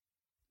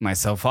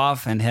myself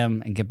off and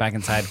him and get back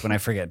inside when I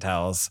forget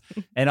towels.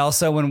 And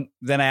also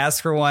then I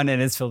ask for one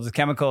and it's filled with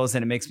chemicals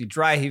and it makes me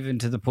dry heave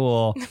into the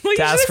pool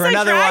to ask for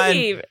another one.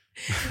 Heave.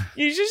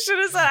 You just should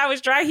have said I was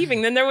dry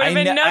heaving. Then there would have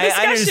been no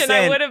discussion.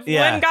 I would have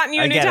gotten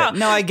you a new towel.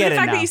 No, I get it.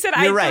 The fact that you said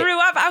I threw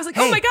up, I was like,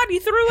 oh my God, you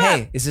threw up.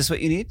 Hey, is this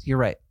what you need? You're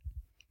right.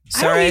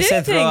 Sorry, I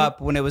said throw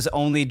up when it was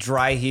only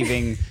dry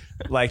heaving,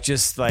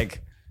 just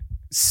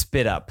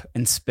spit up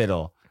and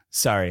spittle.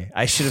 Sorry,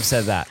 I should have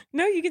said that.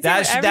 No, you can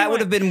say that would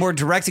have been more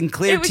direct and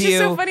clear to you. It was just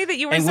so funny that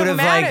you were so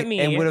mad at me.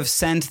 And would have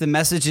sent the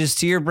messages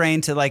to your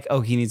brain to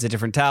oh, he needs a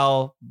different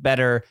towel,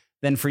 better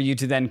than for you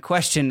to then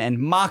question and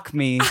mock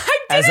me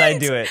as I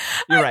do it.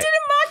 You're right. I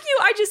didn't mock you.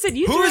 I just said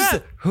you threw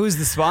up. Who's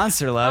the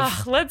sponsor,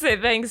 love? Let's say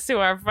thanks to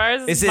our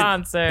first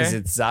sponsor. Is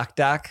it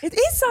ZocDoc? It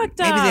is ZocDoc.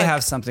 Maybe they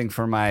have something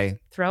for my...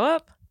 Throw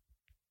up?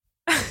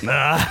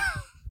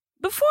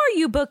 Before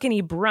you book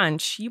any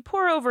brunch, you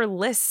pour over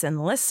lists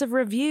and lists of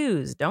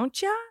reviews,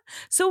 don't ya?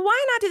 So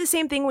why not do the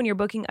same thing when you're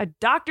booking a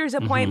doctor's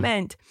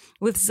appointment?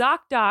 With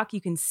ZocDoc,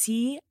 you can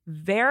see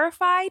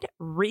verified,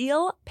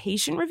 real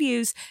patient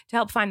reviews to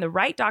help find the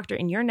right doctor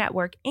in your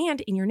network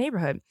and in your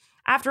neighborhood.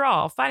 After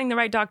all, finding the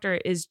right doctor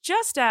is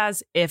just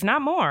as, if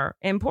not more,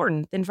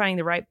 important than finding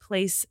the right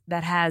place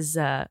that has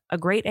a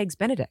great Eggs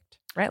Benedict.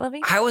 Right,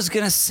 Lovey? I was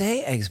going to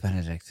say Eggs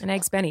Benedict. An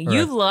Eggs Benny.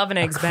 You love an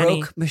Eggs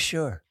Benny. Croque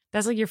monsieur.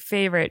 That's your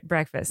favorite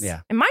breakfast.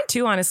 Yeah. And mine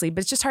too, honestly,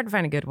 but it's just hard to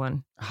find a good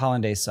one.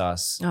 Hollandaise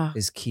sauce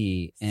is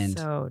key. And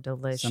so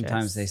delicious.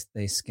 Sometimes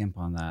they skimp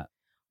on that.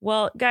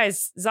 Well,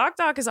 guys,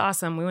 ZocDoc is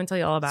awesome. We want to tell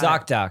you all about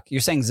ZocDoc. You're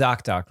saying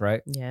ZocDoc,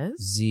 right? Yes.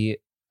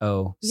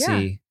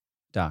 Z-O-C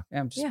doc. Yeah,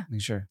 I'm just making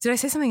sure. Did I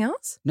say something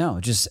else? No,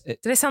 just... Did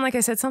I sound like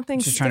I said something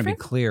just trying to be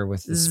clear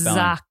with the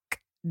spelling.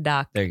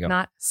 ZocDoc. There you go.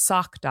 Not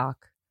SockDoc.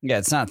 Yeah,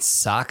 it's not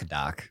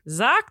SockDoc.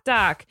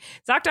 ZocDoc.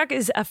 ZocDoc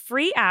is a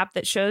free app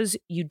that shows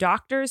you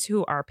doctors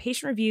who are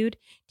patient reviewed,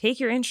 take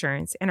your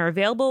insurance, and are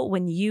available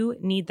when you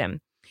need them.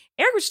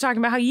 Erik was talking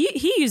about how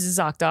he uses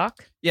ZocDoc.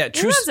 Yeah,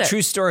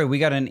 true story. We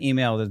got an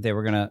email that they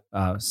were going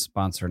to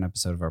sponsor an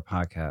episode of our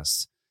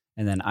podcast.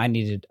 And then I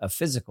needed a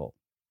physical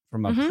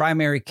from a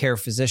primary care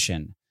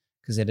physician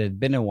because it had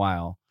been a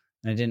while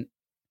and I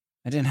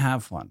didn't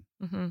have one.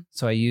 Mm-hmm.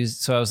 So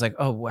I was like,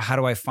 oh, how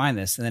do I find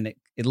this? And then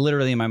it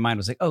literally in my mind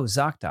was like, oh,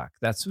 ZocDoc.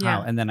 That's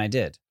how. And then I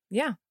did.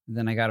 Yeah. And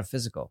then I got a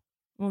physical.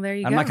 Well, there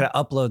you go. I'm not going to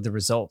upload the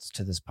results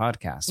to this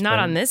podcast. Not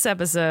on this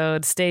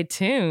episode. Stay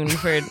tuned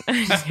for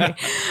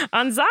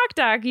on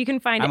ZocDoc. You can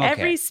find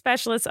every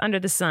specialist under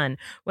the sun.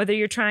 Whether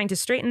you're trying to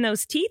straighten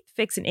those teeth,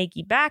 fix an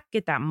achy back,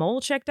 get that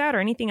mole checked out, or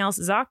anything else,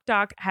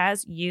 ZocDoc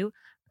has you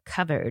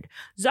covered.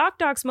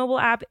 ZocDoc's mobile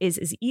app is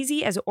as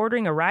easy as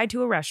ordering a ride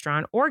to a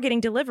restaurant or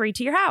getting delivery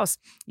to your house.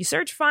 You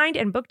search, find,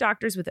 and book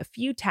doctors with a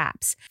few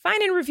taps.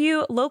 Find and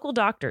review local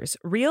doctors,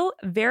 real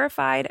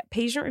verified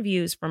patient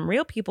reviews from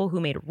real people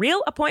who made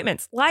real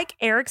appointments, like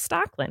Erik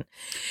Stocklin.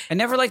 I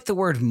never liked the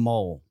word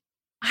mole.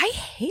 I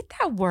hate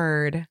that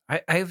word.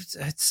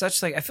 It's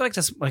such I feel like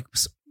that's like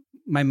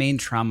my main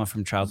trauma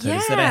from childhood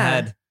is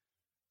that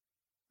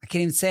I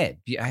can't even say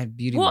it. I had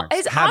beauty Well, marks.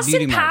 it's Have Austin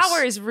beauty marks.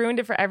 Powers ruined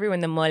it for everyone.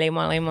 The mole thing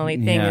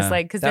Yeah. is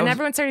like, because That then was-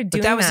 everyone started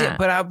doing But that was that. it.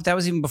 But that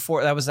was even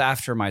before. That was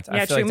after my time.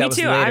 Yeah, I feel true. like that Me was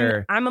too.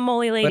 later. I'm a mole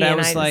lady, But I and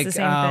was like, it's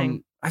the same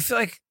thing. I feel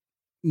like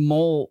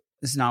mole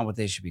is not what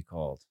they should be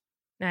called.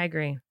 I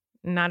agree.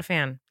 Not a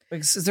fan.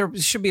 Like, there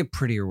should be a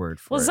prettier word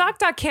for Well, it.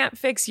 ZocDoc can't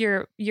fix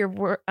your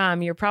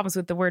problems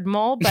with the word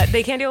mole, but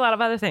they can do a lot of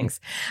other things.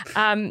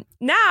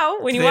 Now,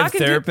 when you They walk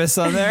have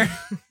therapists on there.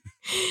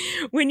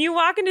 when you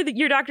walk into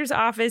your doctor's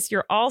office,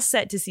 you're all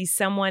set to see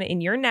someone in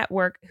your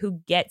network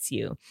who gets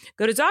you.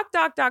 Go to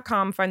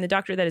ZocDoc.com, find the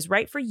doctor that is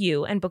right for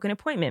you, and book an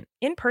appointment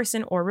in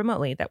person or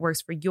remotely that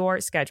works for your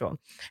schedule.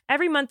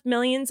 Every month,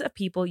 millions of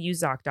people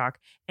use ZocDoc,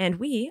 and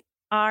we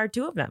are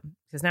 2 of them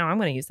because now I'm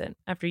going to use it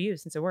after you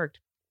since it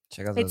worked.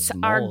 Check out those It's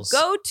moles.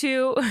 our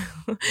go-to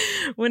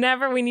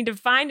whenever we need to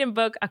find and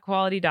book a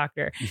quality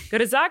doctor. Go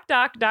to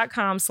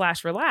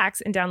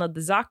ZocDoc.com/relax and download the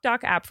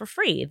ZocDoc app for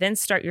free. Then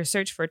start your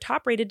search for a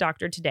top-rated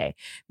doctor today.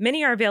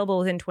 Many are available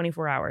within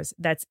 24 hours.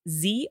 That's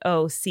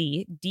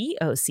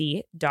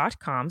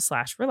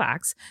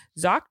ZocDoc.com/relax.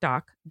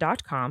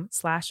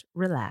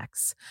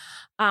 ZocDoc.com/relax.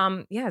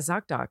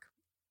 ZocDoc.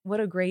 What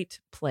a great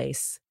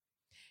place.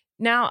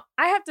 Now,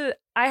 I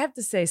have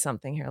to say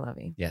something here,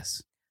 Lovey.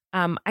 Yes.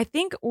 I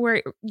think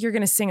you're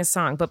going to sing a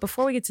song, but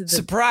before we get to the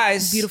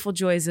Surprise. beautiful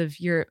joys of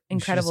your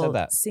incredible said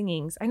that.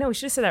 singings, I know we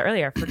should have said that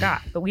earlier. I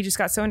forgot, but we just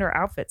got so into our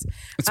outfits.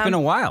 It's been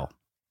a while.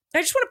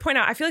 I just want to point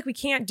out, I feel like we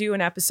can't do an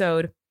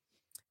episode.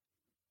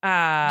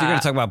 You're going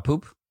to talk about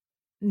poop?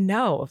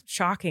 No,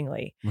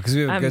 shockingly, Because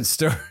we have a good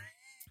story.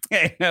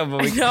 I know,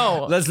 but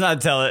let's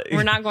not tell it.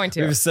 We're not going to.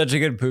 We have such a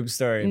good poop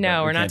story. No,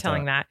 but we're not can't tell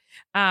telling it.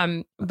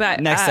 that.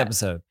 But Next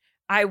episode.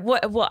 I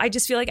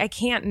just feel like I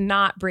can't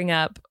not bring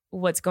up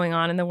what's going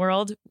on in the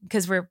world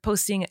because we're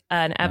posting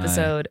an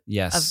episode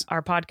Yes. of our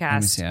Let me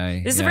podcast. see,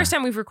 This is the first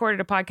time we've recorded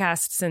a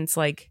podcast since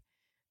because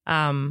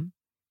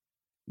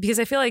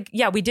I feel like,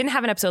 we didn't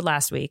have an episode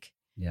last week.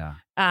 Yeah.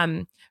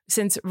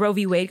 Since Roe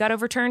v. Wade got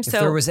overturned. If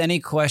So there was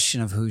any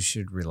question of who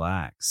should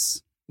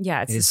relax, it's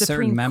it the is Supreme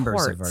certain members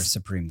Court. of our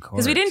Supreme Court.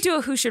 Because we didn't do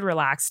a who should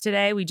relax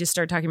today. We just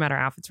started talking about our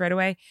outfits right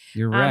away.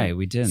 You're right.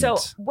 We didn't. So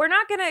we're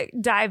not going to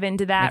dive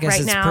into I that guess right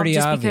it's now. pretty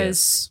Just obvious.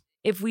 because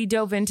if we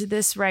dove into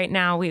this right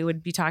now, we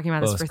would be talking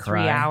about Both this for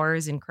cry. 3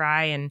 hours and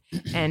cry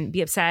and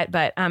be upset.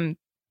 But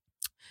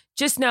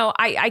just know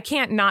I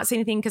can't not say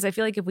anything because I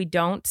feel like if we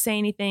don't say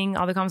anything,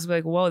 all the comments will be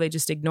like, whoa, they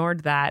just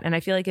ignored that. And I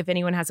feel like if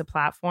anyone has a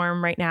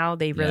platform right now,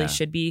 they really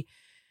should be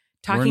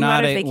talking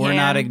about it if they can. We're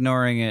not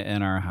ignoring it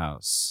in our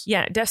house.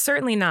 Yeah,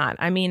 certainly not.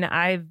 I mean,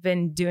 I've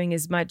been doing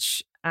as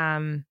much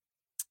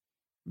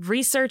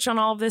research on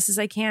all of this as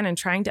I can and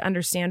trying to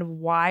understand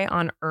why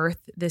on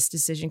earth this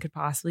decision could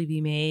possibly be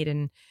made.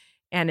 And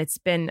it's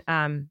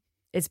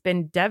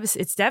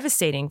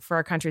devastating for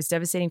our country. It's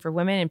devastating for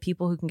women and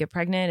people who can get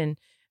pregnant.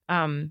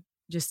 And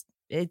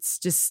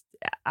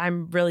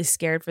I'm really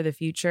scared for the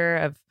future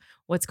of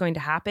what's going to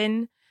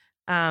happen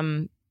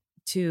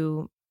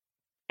to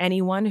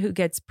anyone who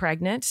gets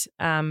pregnant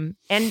and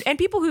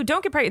people who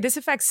don't get pregnant. This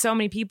affects so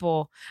many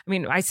people. I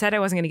mean, I said I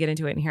wasn't going to get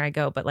into it and here I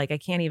go, but like, I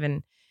can't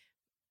even,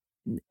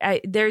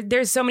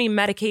 there's so many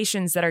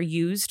medications that are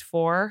used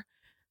for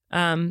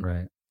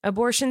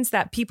abortions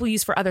that people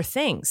use for other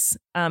things.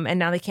 And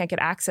now they can't get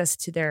access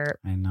to their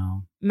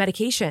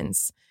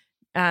medications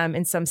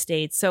in some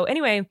states. So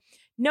anyway,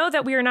 know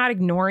that we are not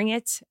ignoring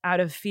it out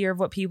of fear of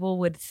what people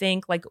would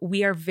think. Like,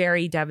 we are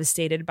very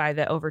devastated by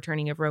the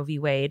overturning of Roe v.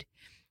 Wade.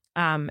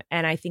 And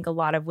I think a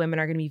lot of women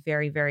are going to be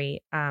very,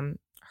 very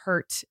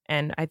hurt.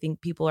 And I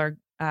think people are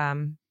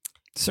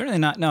certainly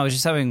not. No, I was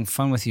just having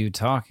fun with you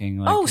talking.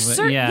 Like,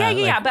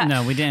 But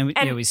no, we didn't. We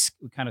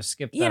kind of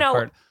skipped that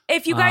part.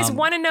 If you guys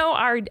want to know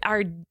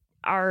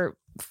our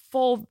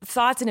full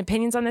thoughts and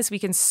opinions on this, we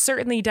can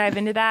certainly dive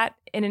into that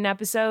in an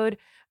episode.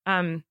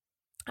 I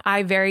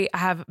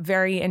have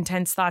very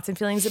intense thoughts and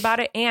feelings about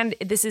it. And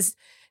this is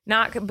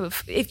not,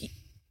 if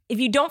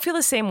you don't feel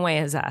the same way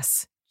as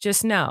us,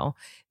 just know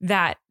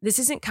that this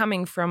isn't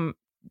coming from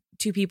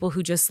 2 people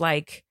who just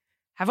like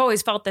have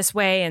always felt this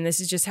way. And this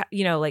is just,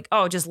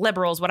 just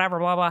liberals, whatever,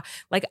 blah, blah.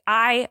 Like,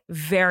 I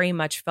very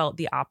much felt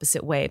the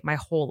opposite way my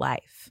whole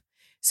life.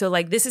 So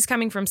like, this is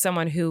coming from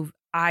someone who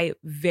I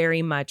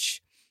very much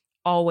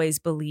always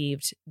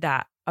believed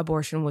that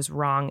abortion was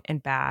wrong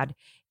and bad.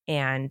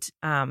 And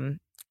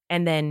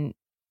then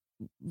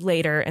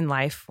later in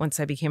life, once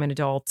I became an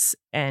adult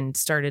and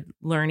started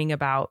learning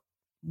about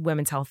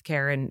women's health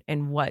care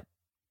and what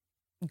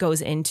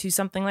goes into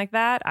something like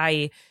that,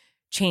 I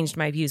changed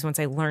my views once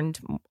I learned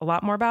a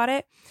lot more about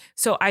it.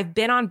 So I've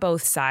been on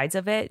both sides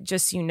of it.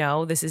 Just so you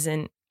know, this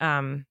isn't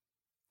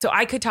so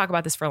I could talk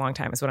about this for a long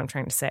time is what I'm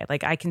trying to say.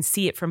 Like, I can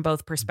see it from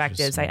both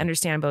perspectives. I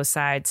understand both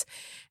sides,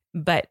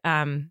 but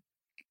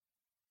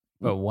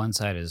one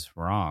side is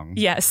wrong.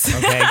 Yes.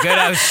 Okay,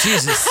 good.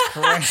 Jesus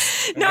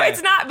Christ. No, Okay.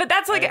 it's not. But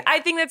that's like, I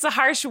think that's a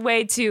harsh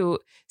way to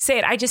say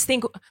it. I just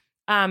think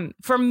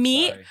For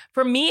me,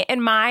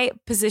 in my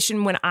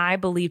position, when I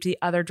believed the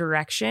other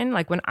direction,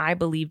 like when I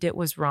believed it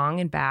was wrong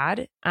and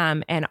bad,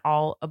 and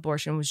all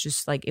abortion was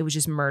just like, it was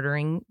just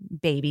murdering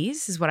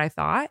babies is what I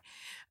thought.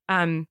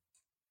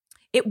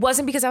 It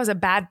wasn't because I was a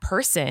bad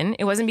person.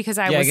 It wasn't because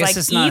I was like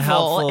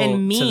evil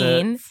and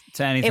mean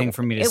to anything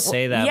for me to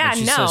say that. Yeah,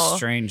 which is no. so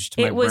strange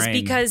to my brain. It was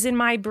because in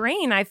my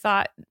brain, I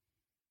thought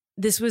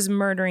this was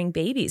murdering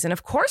babies. And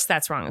of course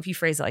that's wrong if you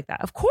phrase it like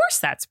that. Of course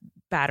that's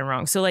bad and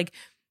wrong. So like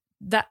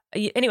that,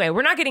 anyway,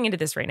 we're not getting into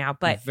this right now,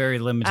 but very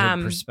limited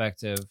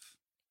perspective.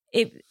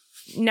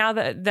 Now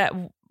that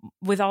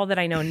with all that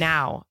I know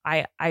now,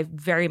 I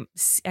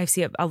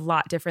see it a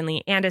lot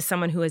differently. And as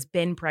someone who has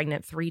been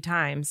pregnant 3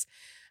 times,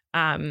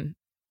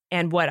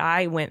 and what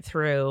I went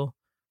through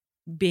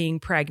being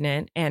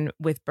pregnant and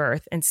with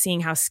birth and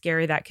seeing how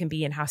scary that can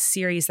be and how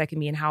serious that can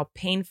be and how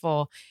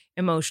painful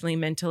emotionally,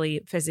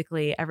 mentally,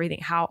 physically, everything,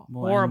 how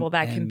horrible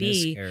that can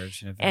be.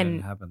 Miscarriage, if and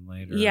it happened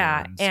later,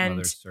 yeah, or in and some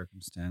other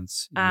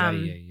circumstance.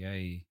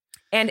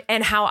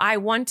 And how I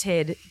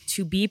wanted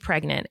to be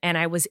pregnant and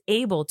I was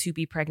able to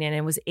be pregnant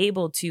and was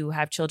able to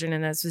have children.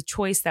 And that's the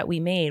choice that we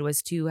made,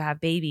 was to have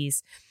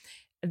babies.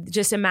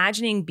 Just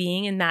imagining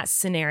being in that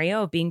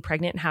scenario of being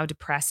pregnant and how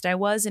depressed I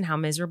was and how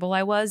miserable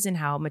I was and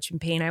how much in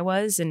pain I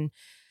was and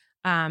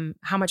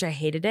how much I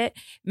hated it.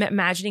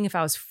 Imagining if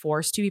I was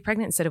forced to be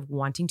pregnant instead of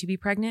wanting to be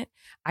pregnant,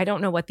 I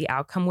don't know what the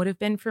outcome would have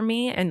been for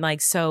me. And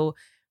like, so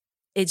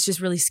it's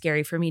just really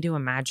scary for me to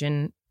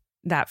imagine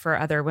that for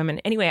other women.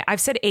 Anyway, I've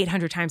said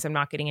 800 times, I'm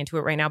not getting into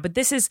it right now, but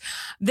this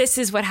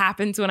is what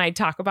happens when I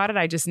talk about it.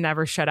 I just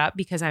never shut up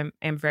because I'm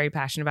very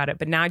passionate about it.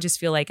 But now I just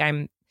feel like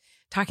I'm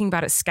talking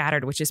about it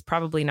scattered, which is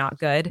probably not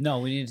good. No,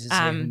 we need to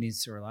say who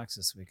needs to relax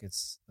this week.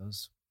 It's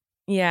those.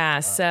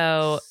 Yeah.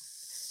 So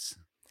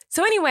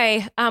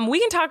anyway, we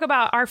can talk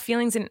about our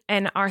feelings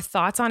and our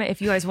thoughts on it if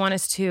you guys want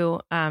us to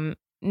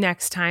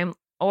next time,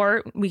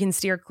 or we can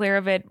steer clear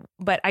of it.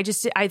 But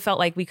I felt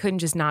like we couldn't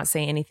just not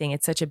say anything.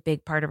 It's such a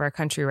big part of our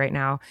country right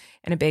now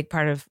and a big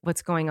part of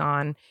what's going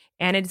on.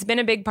 And it's been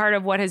a big part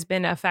of what has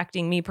been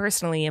affecting me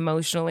personally,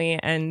 emotionally,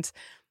 and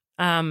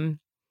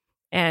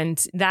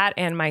that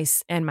and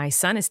my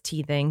son is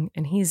teething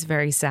and he's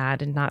very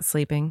sad and not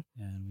sleeping.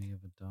 Yeah, and we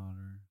have a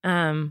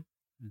daughter.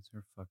 It's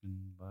her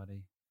fucking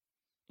body.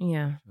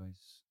 Yeah.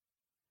 Choice.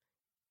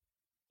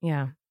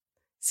 Yeah.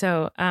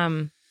 So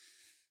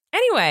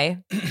anyway,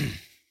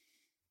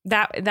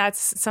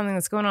 that's something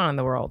that's going on in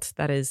the world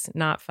that is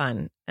not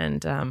fun.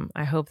 And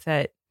I hope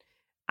that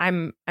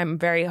I'm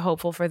very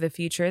hopeful for the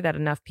future that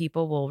enough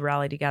people will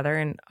rally together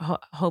and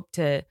hope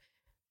to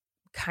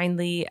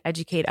kindly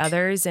educate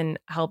others and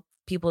help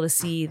people to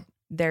see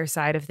their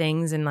side of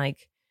things, and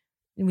like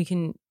we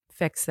can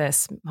fix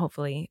this.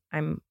 Hopefully,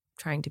 I'm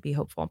trying to be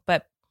hopeful.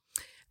 But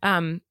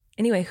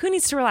anyway, who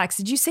needs to relax?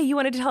 Did you say you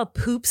wanted to tell a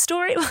poop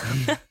story?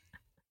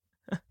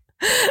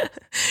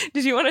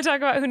 Did you want to talk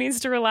about who needs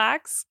to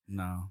relax?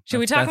 No. Should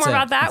we talk more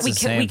about that? We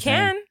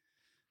can.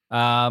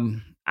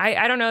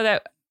 I don't know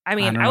that. I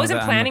mean, I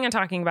wasn't planning on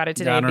talking about it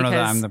today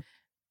because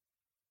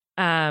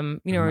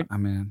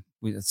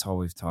that's all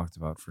we've talked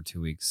about for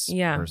 2 weeks.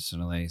 Yeah.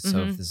 Personally.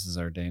 So if this is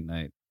our date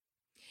night.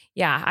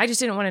 Yeah. I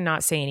just didn't want to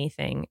not say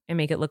anything and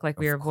make it look like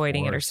we were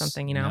avoiding it or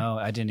something, you know? No,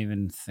 I didn't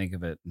even think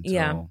of it until.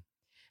 Yeah.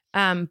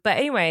 But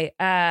anyway,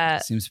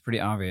 seems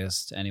pretty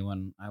obvious to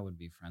anyone I would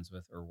be friends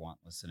with or want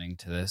listening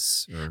to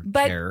this or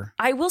care.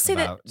 I will say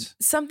about. that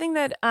something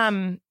that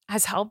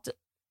has helped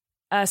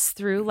us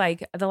through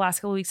like the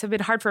last couple of weeks have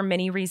been hard for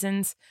many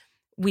reasons.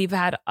 We've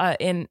had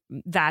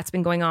that's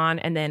been going on,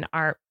 and then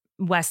our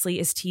Wesley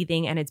is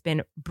teething, and it's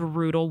been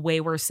brutal, way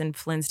worse than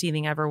Flynn's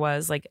teething ever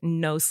was. Like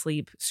no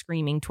sleep,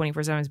 screaming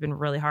 24/7 has been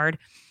really hard.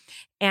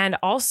 And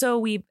also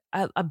we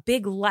a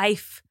big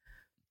life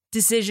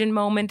decision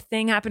moment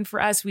thing happened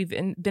for us. We've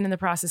been in the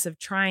process of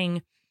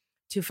trying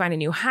to find a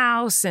new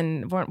house,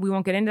 and we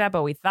won't get into that,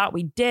 but we thought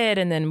we did.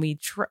 And then we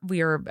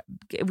were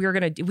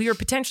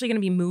potentially going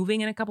to be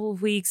moving in a couple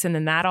of weeks, and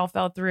then that all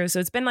fell through. So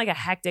it's been like a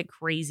hectic,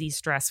 crazy,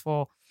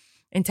 stressful,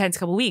 intense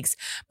couple of weeks.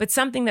 But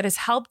something that has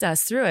helped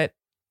us through it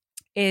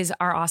is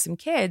our awesome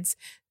kids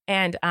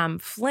and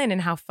Flynn,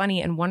 and how funny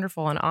and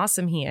wonderful and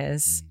awesome he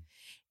is.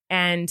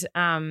 And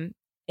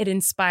it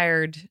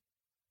inspired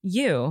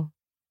you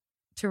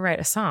to write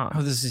a song.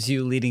 Oh, this is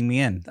you leading me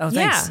in. Oh,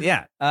 thanks.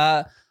 Yeah.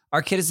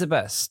 Our kid is the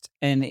best,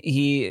 and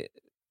he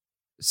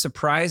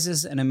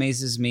surprises and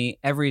amazes me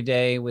every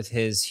day with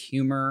his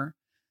humor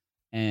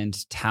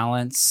and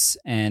talents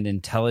and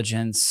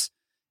intelligence.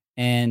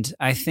 And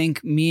I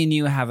think me and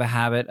you have a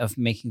habit of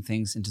making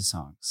things into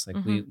songs. Like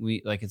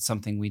we like, it's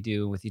something we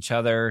do with each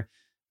other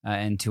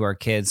and to our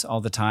kids all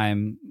the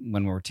time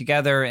when we're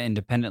together,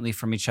 independently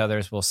from each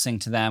other. We'll sing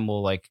to them.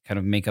 We'll like kind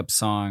of make up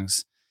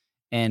songs.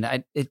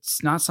 And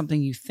it's not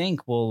something you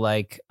think will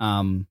like,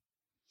 or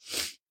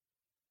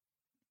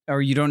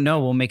you don't know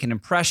will make an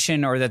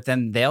impression, or that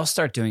then they'll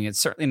start doing it.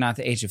 Certainly not at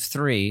the age of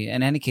 3.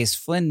 In any case,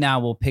 Flynn now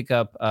will pick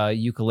up a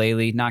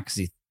ukulele, not because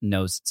he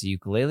knows it's a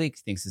ukulele, he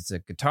thinks it's a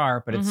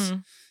guitar, but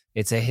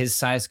it's his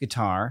size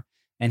guitar.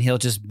 and he'll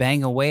just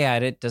bang away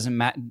at it. Doesn't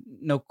matter.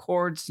 No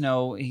chords,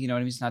 no, you know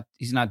what I mean?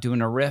 He's not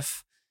doing a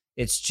riff.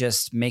 It's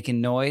just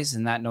making noise,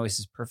 and that noise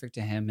is perfect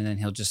to him. And then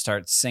he'll just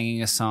start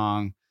singing a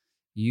song,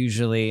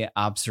 usually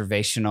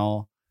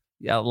observational.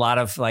 A lot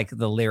of like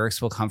the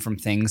lyrics will come from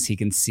things he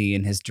can see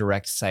in his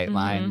direct sight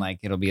line. Like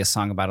it'll be a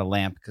song about a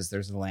lamp because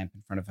there's a lamp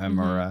in front of him,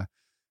 or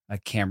a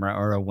camera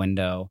or a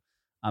window.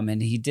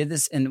 And he did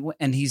this,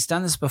 and he's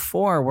done this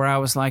before where I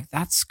was like,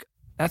 that's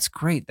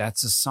great.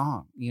 That's a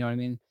song. You know what I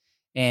mean?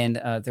 And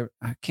I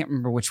can't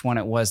remember which one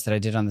it was that I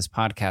did on this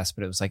podcast,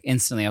 but it was like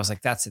instantly I was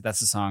like, that's it. That's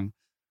the song.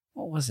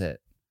 What was it?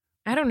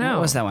 I don't know.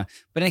 What was that one?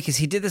 But in any case,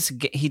 he did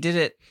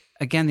it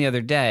again the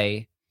other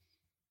day.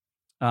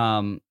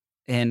 And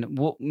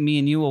me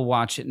and you will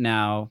watch it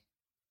now,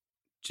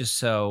 just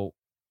so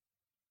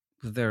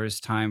there is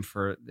time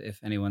for if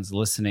anyone's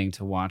listening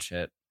to watch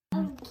it.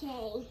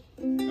 Okay.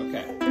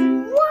 Okay.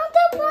 Once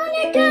upon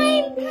a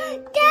time,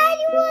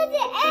 Daddy was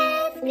an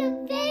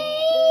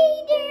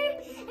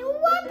excavator. And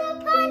once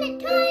upon a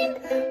time,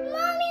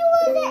 Mommy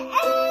was an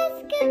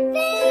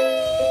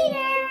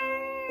excavator.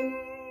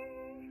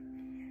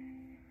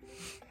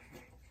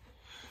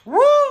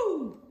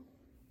 Woo!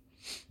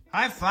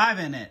 High five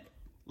in it.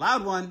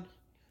 Loud one.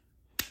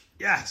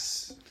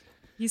 Yes.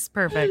 He's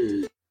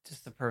perfect.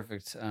 Just the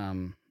perfect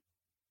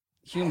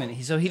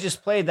human. So he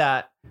just played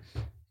that,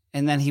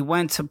 and then he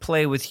went to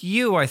play with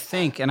you, I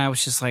think, and I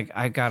was just like,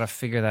 I gotta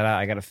figure that out.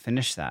 I gotta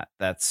finish that.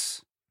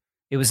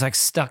 It was like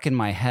stuck in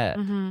my head.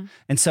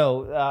 And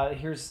so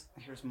here's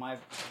my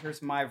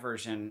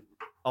version,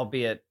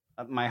 albeit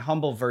my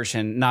humble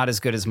version, not as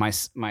good as my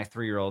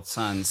 3-year-old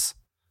son's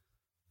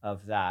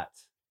of that.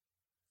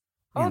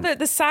 Oh,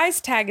 the size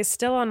tag is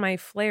still on my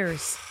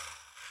flares.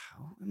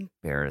 How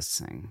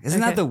embarrassing. Isn't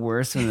that the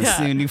worst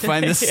when you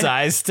find the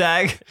size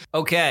tag?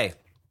 Okay.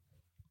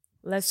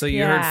 So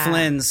you heard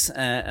Flynn's.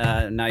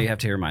 Now you have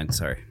to hear mine.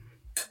 Sorry.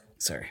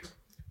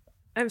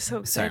 I'm so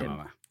excited. Sorry,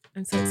 Mama.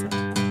 I'm so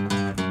excited.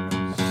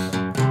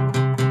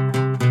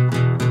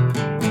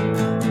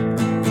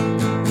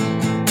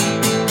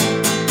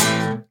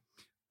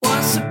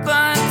 Once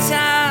upon a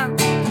time,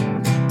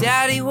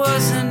 Daddy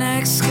was an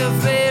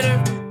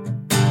excavator.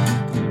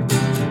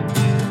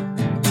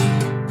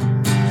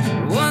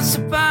 Once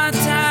upon a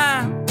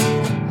time,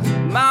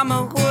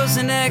 Mama was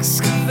an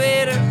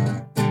excavator.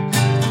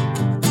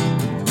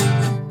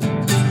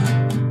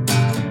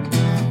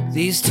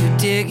 These two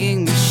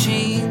digging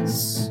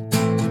machines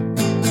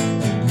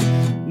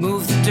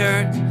move the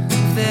dirt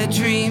of their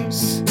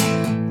dreams,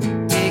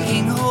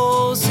 digging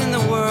holes in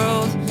the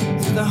world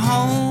through the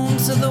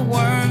homes of the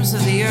worms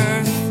of the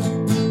earth.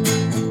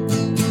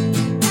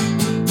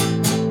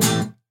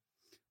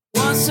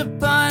 Once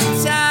upon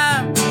a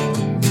time,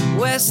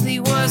 Wesley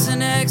was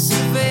an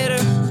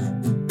excavator.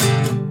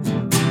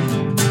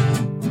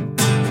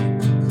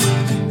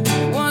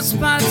 Once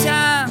upon a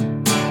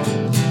time,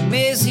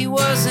 Maisie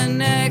was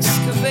an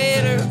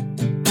excavator.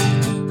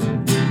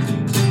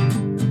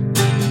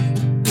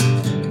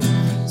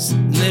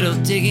 Little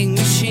digging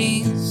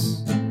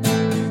machines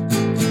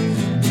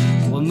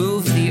will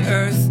move the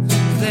earth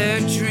of their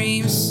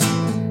dreams,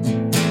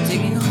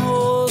 digging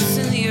holes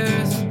in the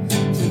earth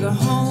through the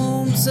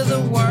homes of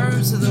the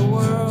worms of the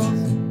world.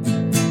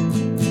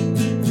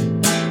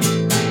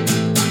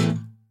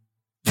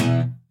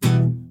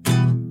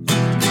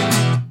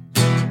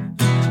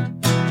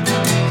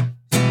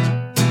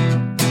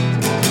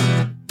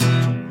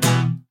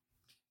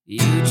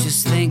 You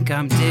just think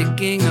I'm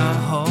digging a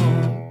hole.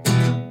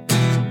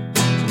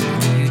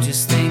 You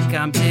just think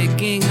I'm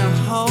digging a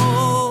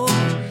hole.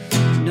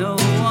 No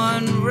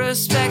one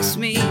respects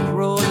me.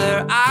 Roll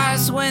their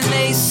eyes when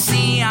they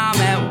see I'm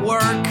at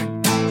work.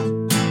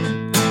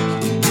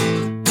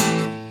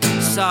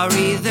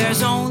 Sorry,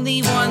 there's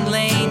only one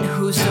lane.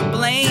 Who's to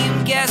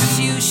blame?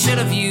 Guess you should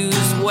have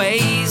used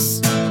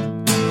Waze.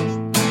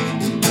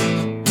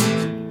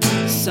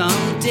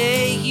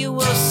 Someday you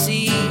will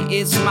see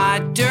it's my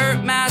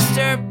dirt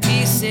masterpiece.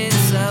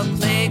 It's a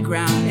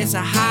playground, it's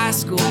a high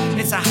school,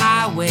 it's a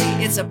highway,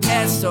 it's a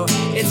pet store,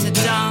 it's a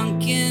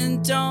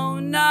Dunkin'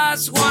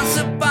 Donuts. Once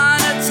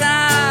upon a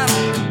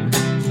time,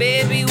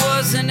 baby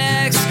was an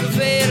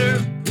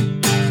excavator.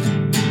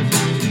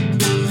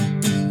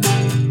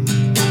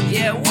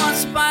 Yeah,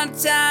 once upon a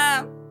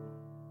time,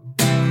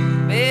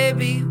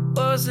 baby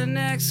was an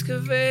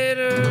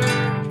excavator.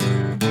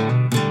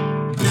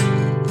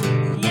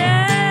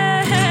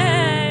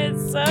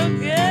 So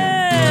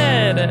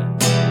good.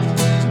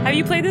 Have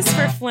you played this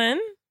for Flynn?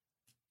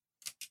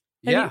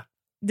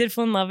 Did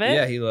Flynn love it?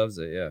 Yeah, he loves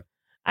it. Yeah.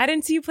 I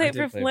didn't see you play it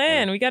for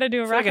Flynn. We got to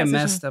do a rock I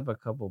messed up a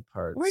couple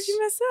parts. Where'd you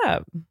mess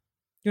up? You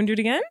want to do it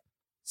again?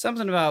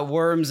 Something about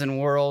worms and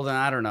world, and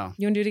I don't know.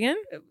 You want to do it again?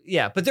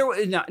 Yeah, but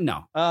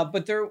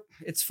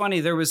it's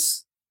funny. There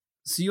was,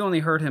 so you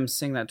only heard him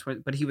sing that,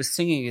 but he was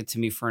singing it to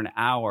me for an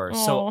hour.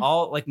 Aww. So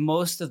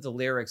most of the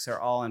lyrics are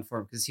all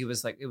informed because he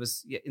was like, it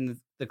was in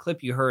the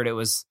clip you heard, it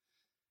was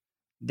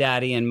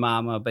Daddy and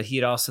Mama, but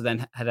he'd also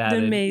then had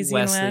added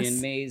Wesley and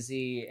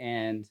Maisie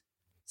and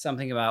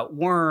something about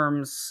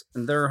worms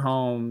and their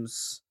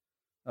homes.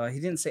 He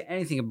didn't say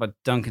anything about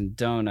Dunkin'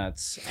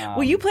 Donuts.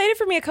 Well, you played it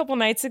for me a couple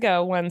nights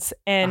ago once,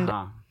 and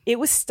Uh-huh. it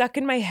was stuck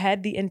in my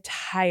head the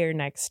entire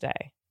next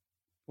day.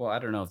 Well, I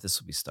don't know if this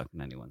will be stuck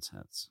in anyone's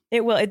heads.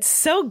 It will. It's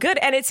so good,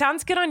 and it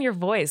sounds good on your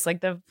voice.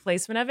 Like the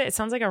placement of it, it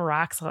sounds like a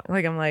rock song.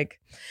 Like I'm like,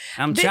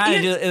 I'm trying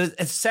to do it.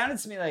 It sounded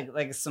to me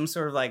like some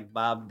sort of like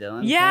Bob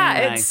Dylan. yeah,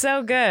 thing, it's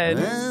so good.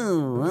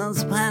 Oh,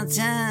 once upon a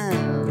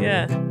time.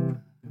 Yeah.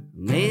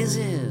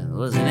 Amazing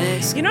was an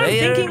excavator. You know what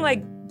I'm thinking?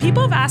 Like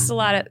people have asked a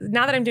lot of,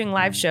 now that I'm doing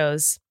live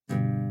shows,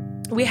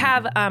 we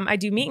have, I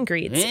do meet and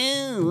greets.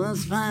 Oh,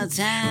 once upon a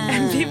time.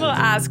 And people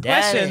ask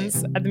Daddy.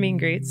 questions at the meet and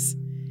greets.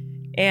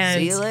 And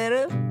See you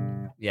later.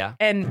 Yeah.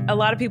 And a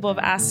lot of people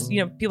have asked,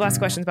 people ask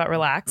questions about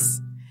Relax.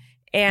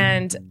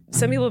 And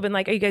some people have been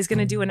like, are you guys going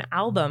to do an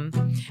album?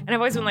 And I've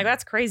always been like,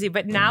 that's crazy.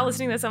 But now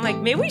listening to this, I'm like,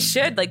 maybe we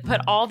should like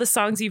put all the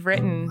songs you've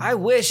written I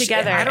wish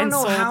together I don't and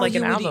know sold how like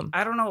you an would, album.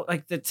 I don't know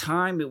like the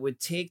time it would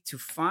take to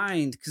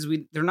find because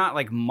they're not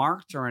like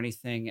marked or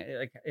anything.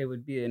 Like it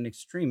would be an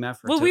extreme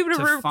effort. Well, we would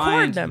to record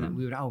find them.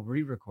 We would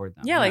re-record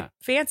them. Yeah, like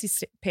fancy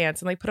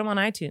pants and like put them on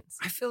iTunes.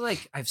 I feel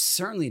like I've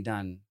certainly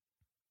done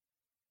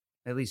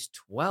at least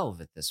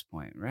 12 at this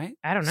point, right?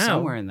 I don't know.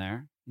 Somewhere in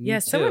there. Yeah,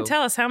 You someone too.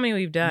 tell us how many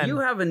we've done. You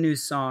have a new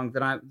song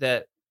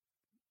that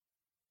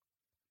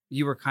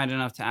you were kind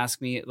enough to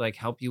ask me, like,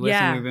 help you with,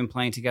 Yeah. and we've been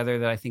playing together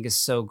that I think is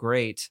so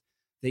great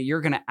that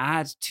you're going to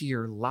add to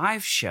your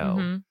live show.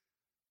 Mhm.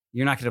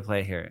 You're not going to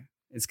play it here.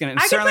 It's going I to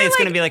could certainly play, it's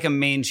going to like- be like a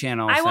main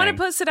channel. I want to thing.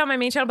 post it on my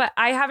main channel, but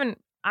I haven't.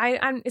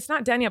 I'm. It's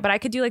not done yet, but I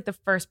could do like the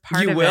first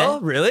part You of will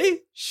it. really?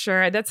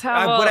 Sure, that's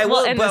how but I will-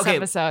 we'll end but this okay,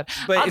 episode.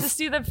 but I'll if- just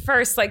do the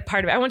first like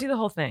part of it. I won't do the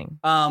whole thing.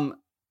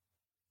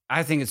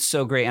 I think it's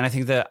so great, and I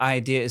think the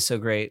idea is so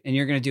great, and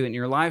you're going to do it in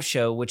your live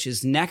show, which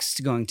is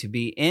next going to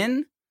be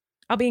in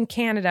I'll be in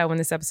Canada when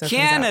this episode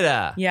comes out.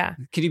 Canada. Yeah,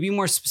 Could you be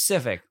more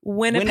specific?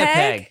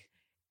 Winnipeg.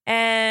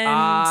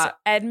 And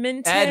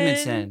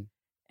Edmonton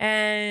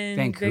and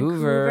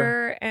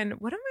Vancouver and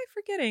what am I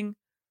forgetting?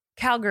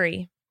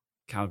 Calgary.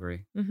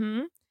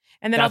 Mm-hmm.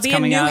 And then I'll That's be in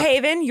coming New up.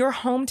 Haven, your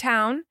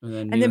hometown, And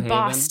and New then Haven.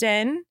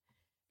 Boston.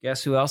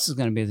 Guess who else is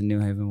going to be the New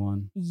Haven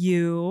one?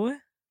 You.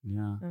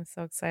 Yeah. I'm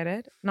so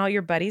excited. And all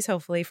your buddies,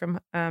 hopefully, from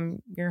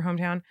your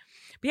hometown.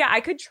 But yeah,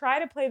 I could try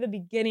to play the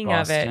beginning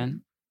of it.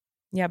 Boston.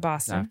 Yeah,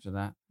 Boston. After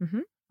that.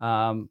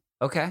 Mhm.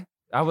 Okay.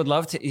 I would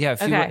love to. Yeah.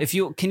 Okay. If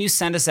you can you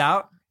send us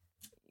out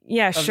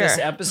Yeah, of sure. this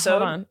episode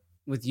Hold on.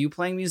 with you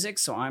playing music,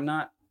 so I'm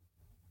not.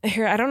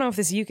 Here, I don't know if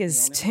this uke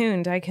is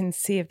tuned. I can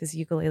see if this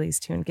ukulele is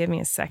tuned. Give me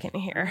a second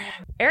here.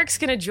 Eric's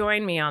going to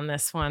join me on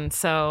this one.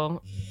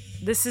 So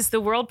this is the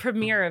world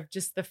premiere of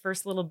just the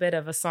first little bit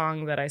of a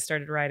song that I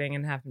started writing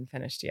and haven't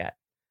finished yet.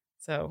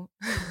 So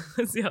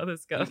let's see how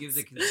this goes. Give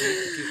the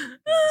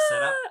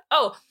setup.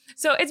 Oh,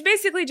 so it's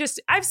basically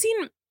just, I've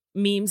seen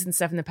memes and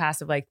stuff in the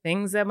past of like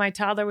things that my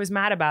toddler was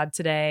mad about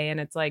today. And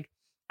it's like,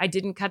 I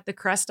didn't cut the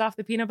crust off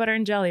the peanut butter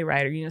and jelly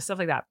right, or, stuff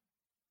like that.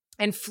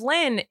 And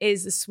Flynn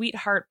is a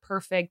sweetheart,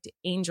 perfect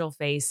angel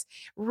face,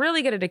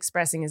 really good at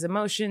expressing his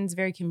emotions,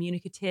 very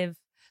communicative.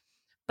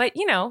 But,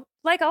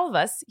 like all of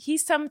us, he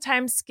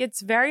sometimes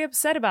gets very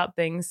upset about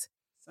things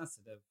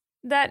Sensitive.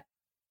 that,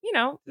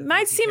 The might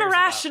things he seem cares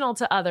irrational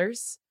to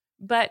others,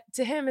 but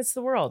to him, it's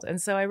the world.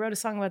 And so I wrote a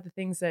song about the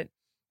things that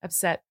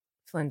upset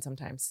Flynn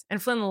sometimes.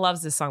 And Flynn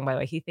loves this song, by the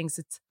way. He thinks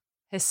it's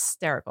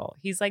hysterical.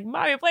 He's like,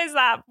 Mommy plays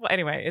that.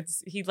 Anyway,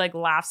 he like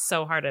laughs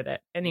so hard at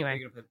it. Anyway,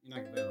 You're not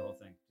going to play the whole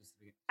thing.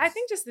 I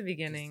think just the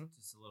beginning.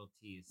 Just a little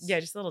tease. Yeah,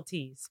 just a little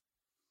tease.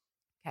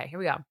 Okay, here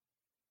we go.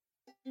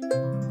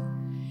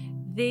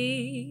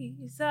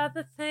 These are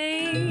the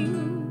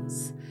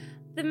things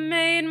that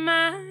made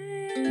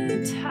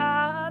my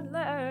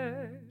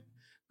toddler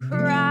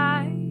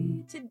cry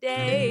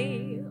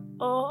today.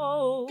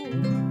 Oh,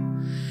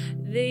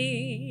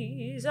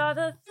 these are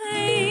the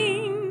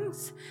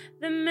things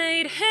that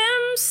made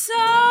him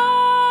sob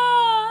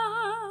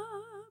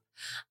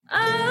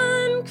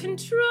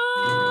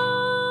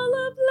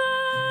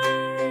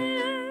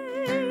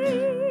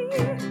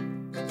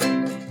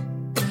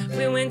uncontrollably.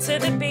 We went to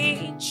the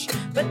beach,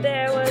 but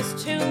there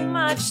was too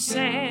much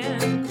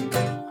sand.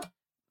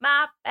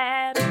 My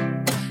bad.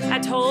 I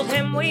told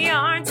him we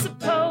aren't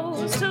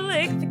supposed to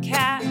lick the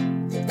cat.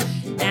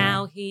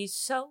 Now he's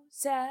so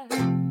sad.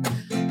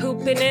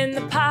 Pooping in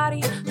the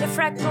potty, the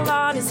freckle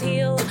on his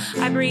heel.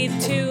 I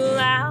breathed too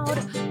loud,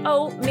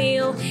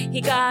 oatmeal.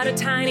 He got a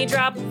tiny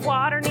drop of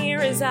water near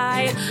his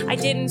eye. I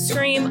didn't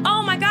scream,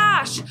 oh my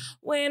gosh,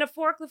 when a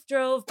forklift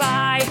drove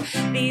by.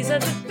 These are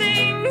the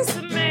things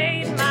that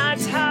made my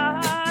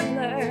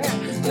toddler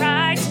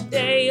cry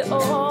today.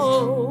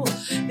 Oh,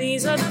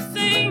 these are the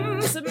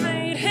things that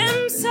made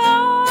him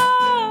sob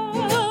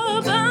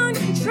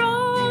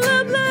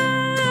uncontrollably.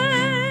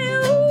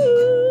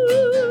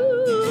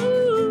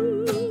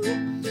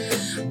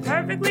 Ooh,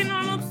 perfectly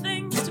normal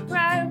things to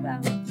cry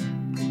about.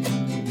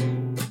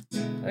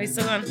 Oh, he's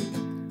still going.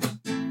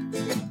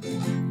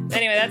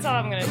 Anyway, that's all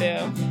I'm gonna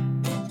do.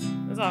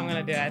 That's all I'm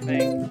gonna do, I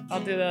think.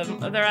 I'll do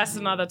the rest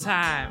another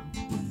time.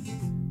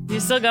 You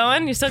still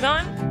going? You still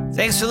going?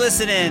 Thanks for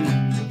listening.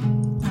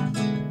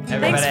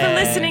 Thanks for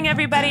listening,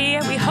 everybody.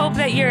 We hope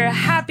that you're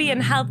happy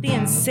and healthy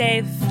and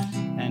safe.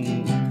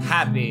 And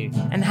happy.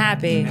 And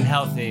happy. And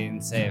healthy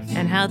and safe.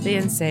 And healthy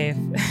and safe.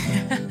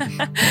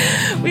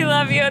 We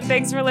love you.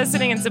 Thanks for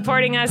listening and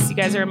supporting us. You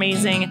guys are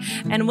amazing.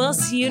 And we'll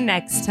see you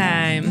next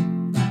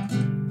time.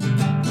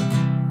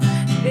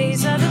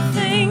 These are the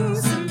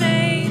things that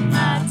made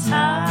my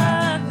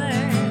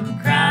toddler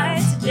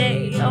cry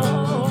today.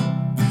 Oh,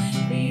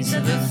 these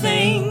are the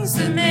things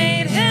that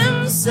made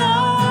him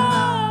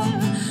sob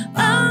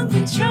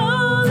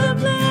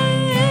uncontrollably.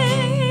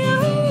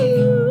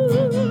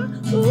 Ooh,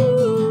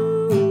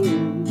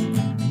 ooh.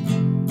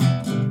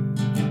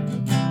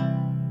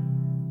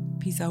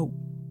 Peace out.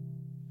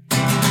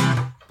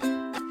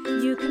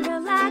 You can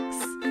relax.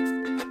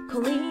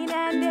 Colleen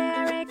and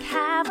Erik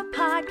have a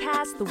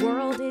podcast. The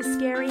world is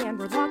scary and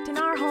we're locked in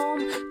our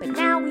home, but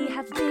now we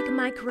have big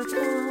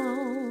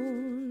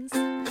microphones.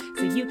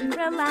 So you can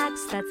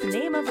relax. That's the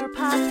name of our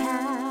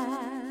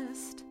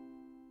podcast.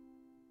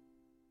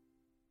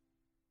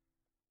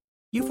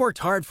 You've worked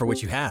hard for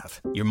what you have.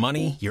 Your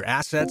money, your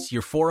assets,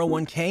 your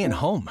 401k, and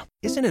home.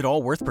 Isn't it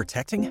all worth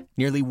protecting?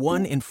 Nearly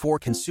 1 in 4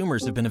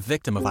 consumers have been a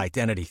victim of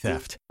identity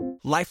theft.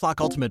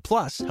 LifeLock Ultimate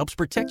Plus helps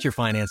protect your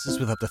finances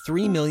with up to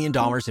 $3 million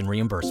in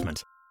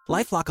reimbursement.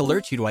 LifeLock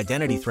alerts you to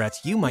identity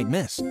threats you might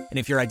miss. And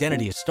if your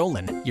identity is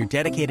stolen, your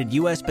dedicated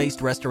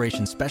U.S.-based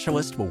restoration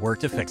specialist will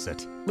work to fix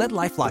it. Let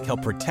LifeLock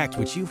help protect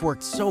what you've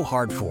worked so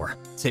hard for.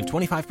 Save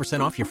 25%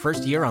 off your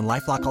first year on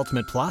LifeLock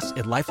Ultimate Plus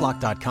at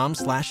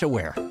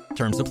LifeLock.com/aware.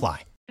 Terms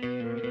apply.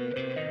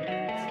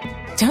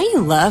 Don't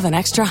you love an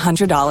extra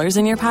 $100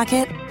 in your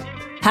pocket?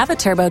 Have a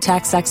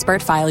TurboTax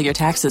expert file your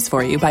taxes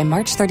for you by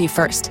March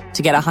 31st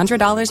to get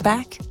 $100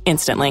 back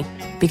instantly.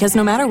 Because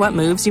no matter what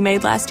moves you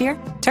made last year,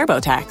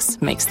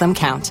 TurboTax makes them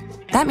count.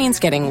 That means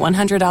getting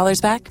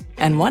 $100 back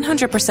and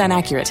 100%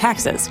 accurate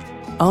taxes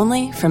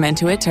only from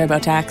Intuit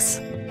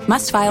TurboTax.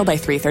 Must file by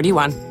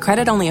 3/31.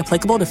 Credit only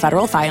applicable to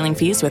federal filing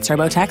fees with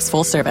TurboTax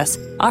full service.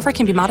 Offer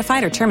can be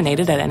modified or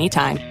terminated at any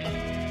time.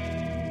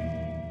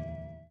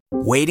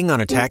 Waiting on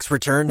a tax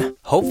return?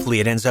 Hopefully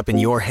it ends up in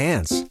your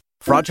hands.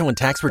 Fraudulent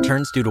tax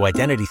returns due to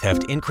identity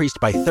theft increased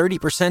by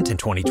 30% in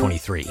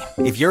 2023.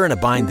 If you're in a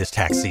bind this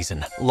tax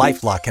season,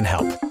 LifeLock can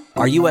help.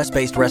 Our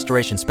U.S.-based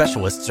restoration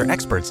specialists are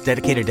experts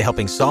dedicated to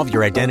helping solve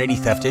your identity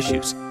theft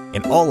issues.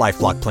 And all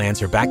LifeLock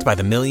plans are backed by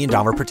the $1 Million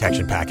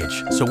Protection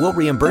Package. So we'll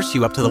reimburse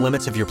you up to the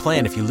limits of your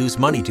plan if you lose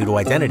money due to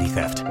identity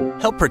theft.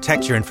 Help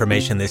protect your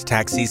information this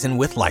tax season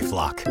with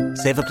LifeLock.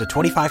 Save up to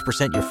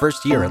 25% your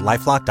first year at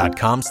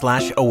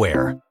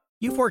LifeLock.com/aware.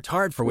 You've worked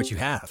hard for what you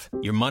have.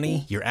 Your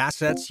money, your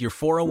assets, your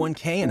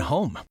 401k, and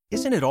home.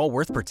 Isn't it all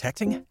worth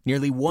protecting?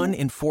 Nearly 1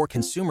 in 4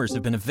 consumers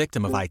have been a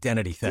victim of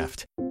identity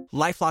theft.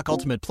 LifeLock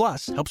Ultimate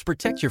Plus helps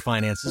protect your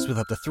finances with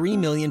up to $3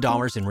 million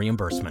in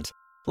reimbursement.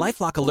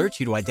 LifeLock alerts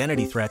you to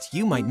identity threats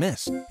you might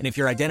miss. And if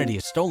your identity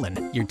is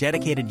stolen, your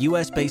dedicated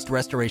U.S.-based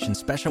restoration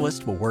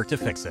specialist will work to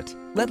fix it.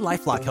 Let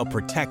LifeLock help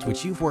protect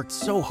what you've worked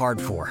so hard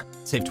for.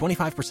 Save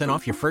 25%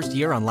 off your first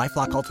year on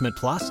LifeLock Ultimate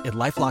Plus at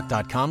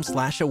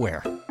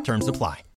LifeLock.com/aware. Terms apply.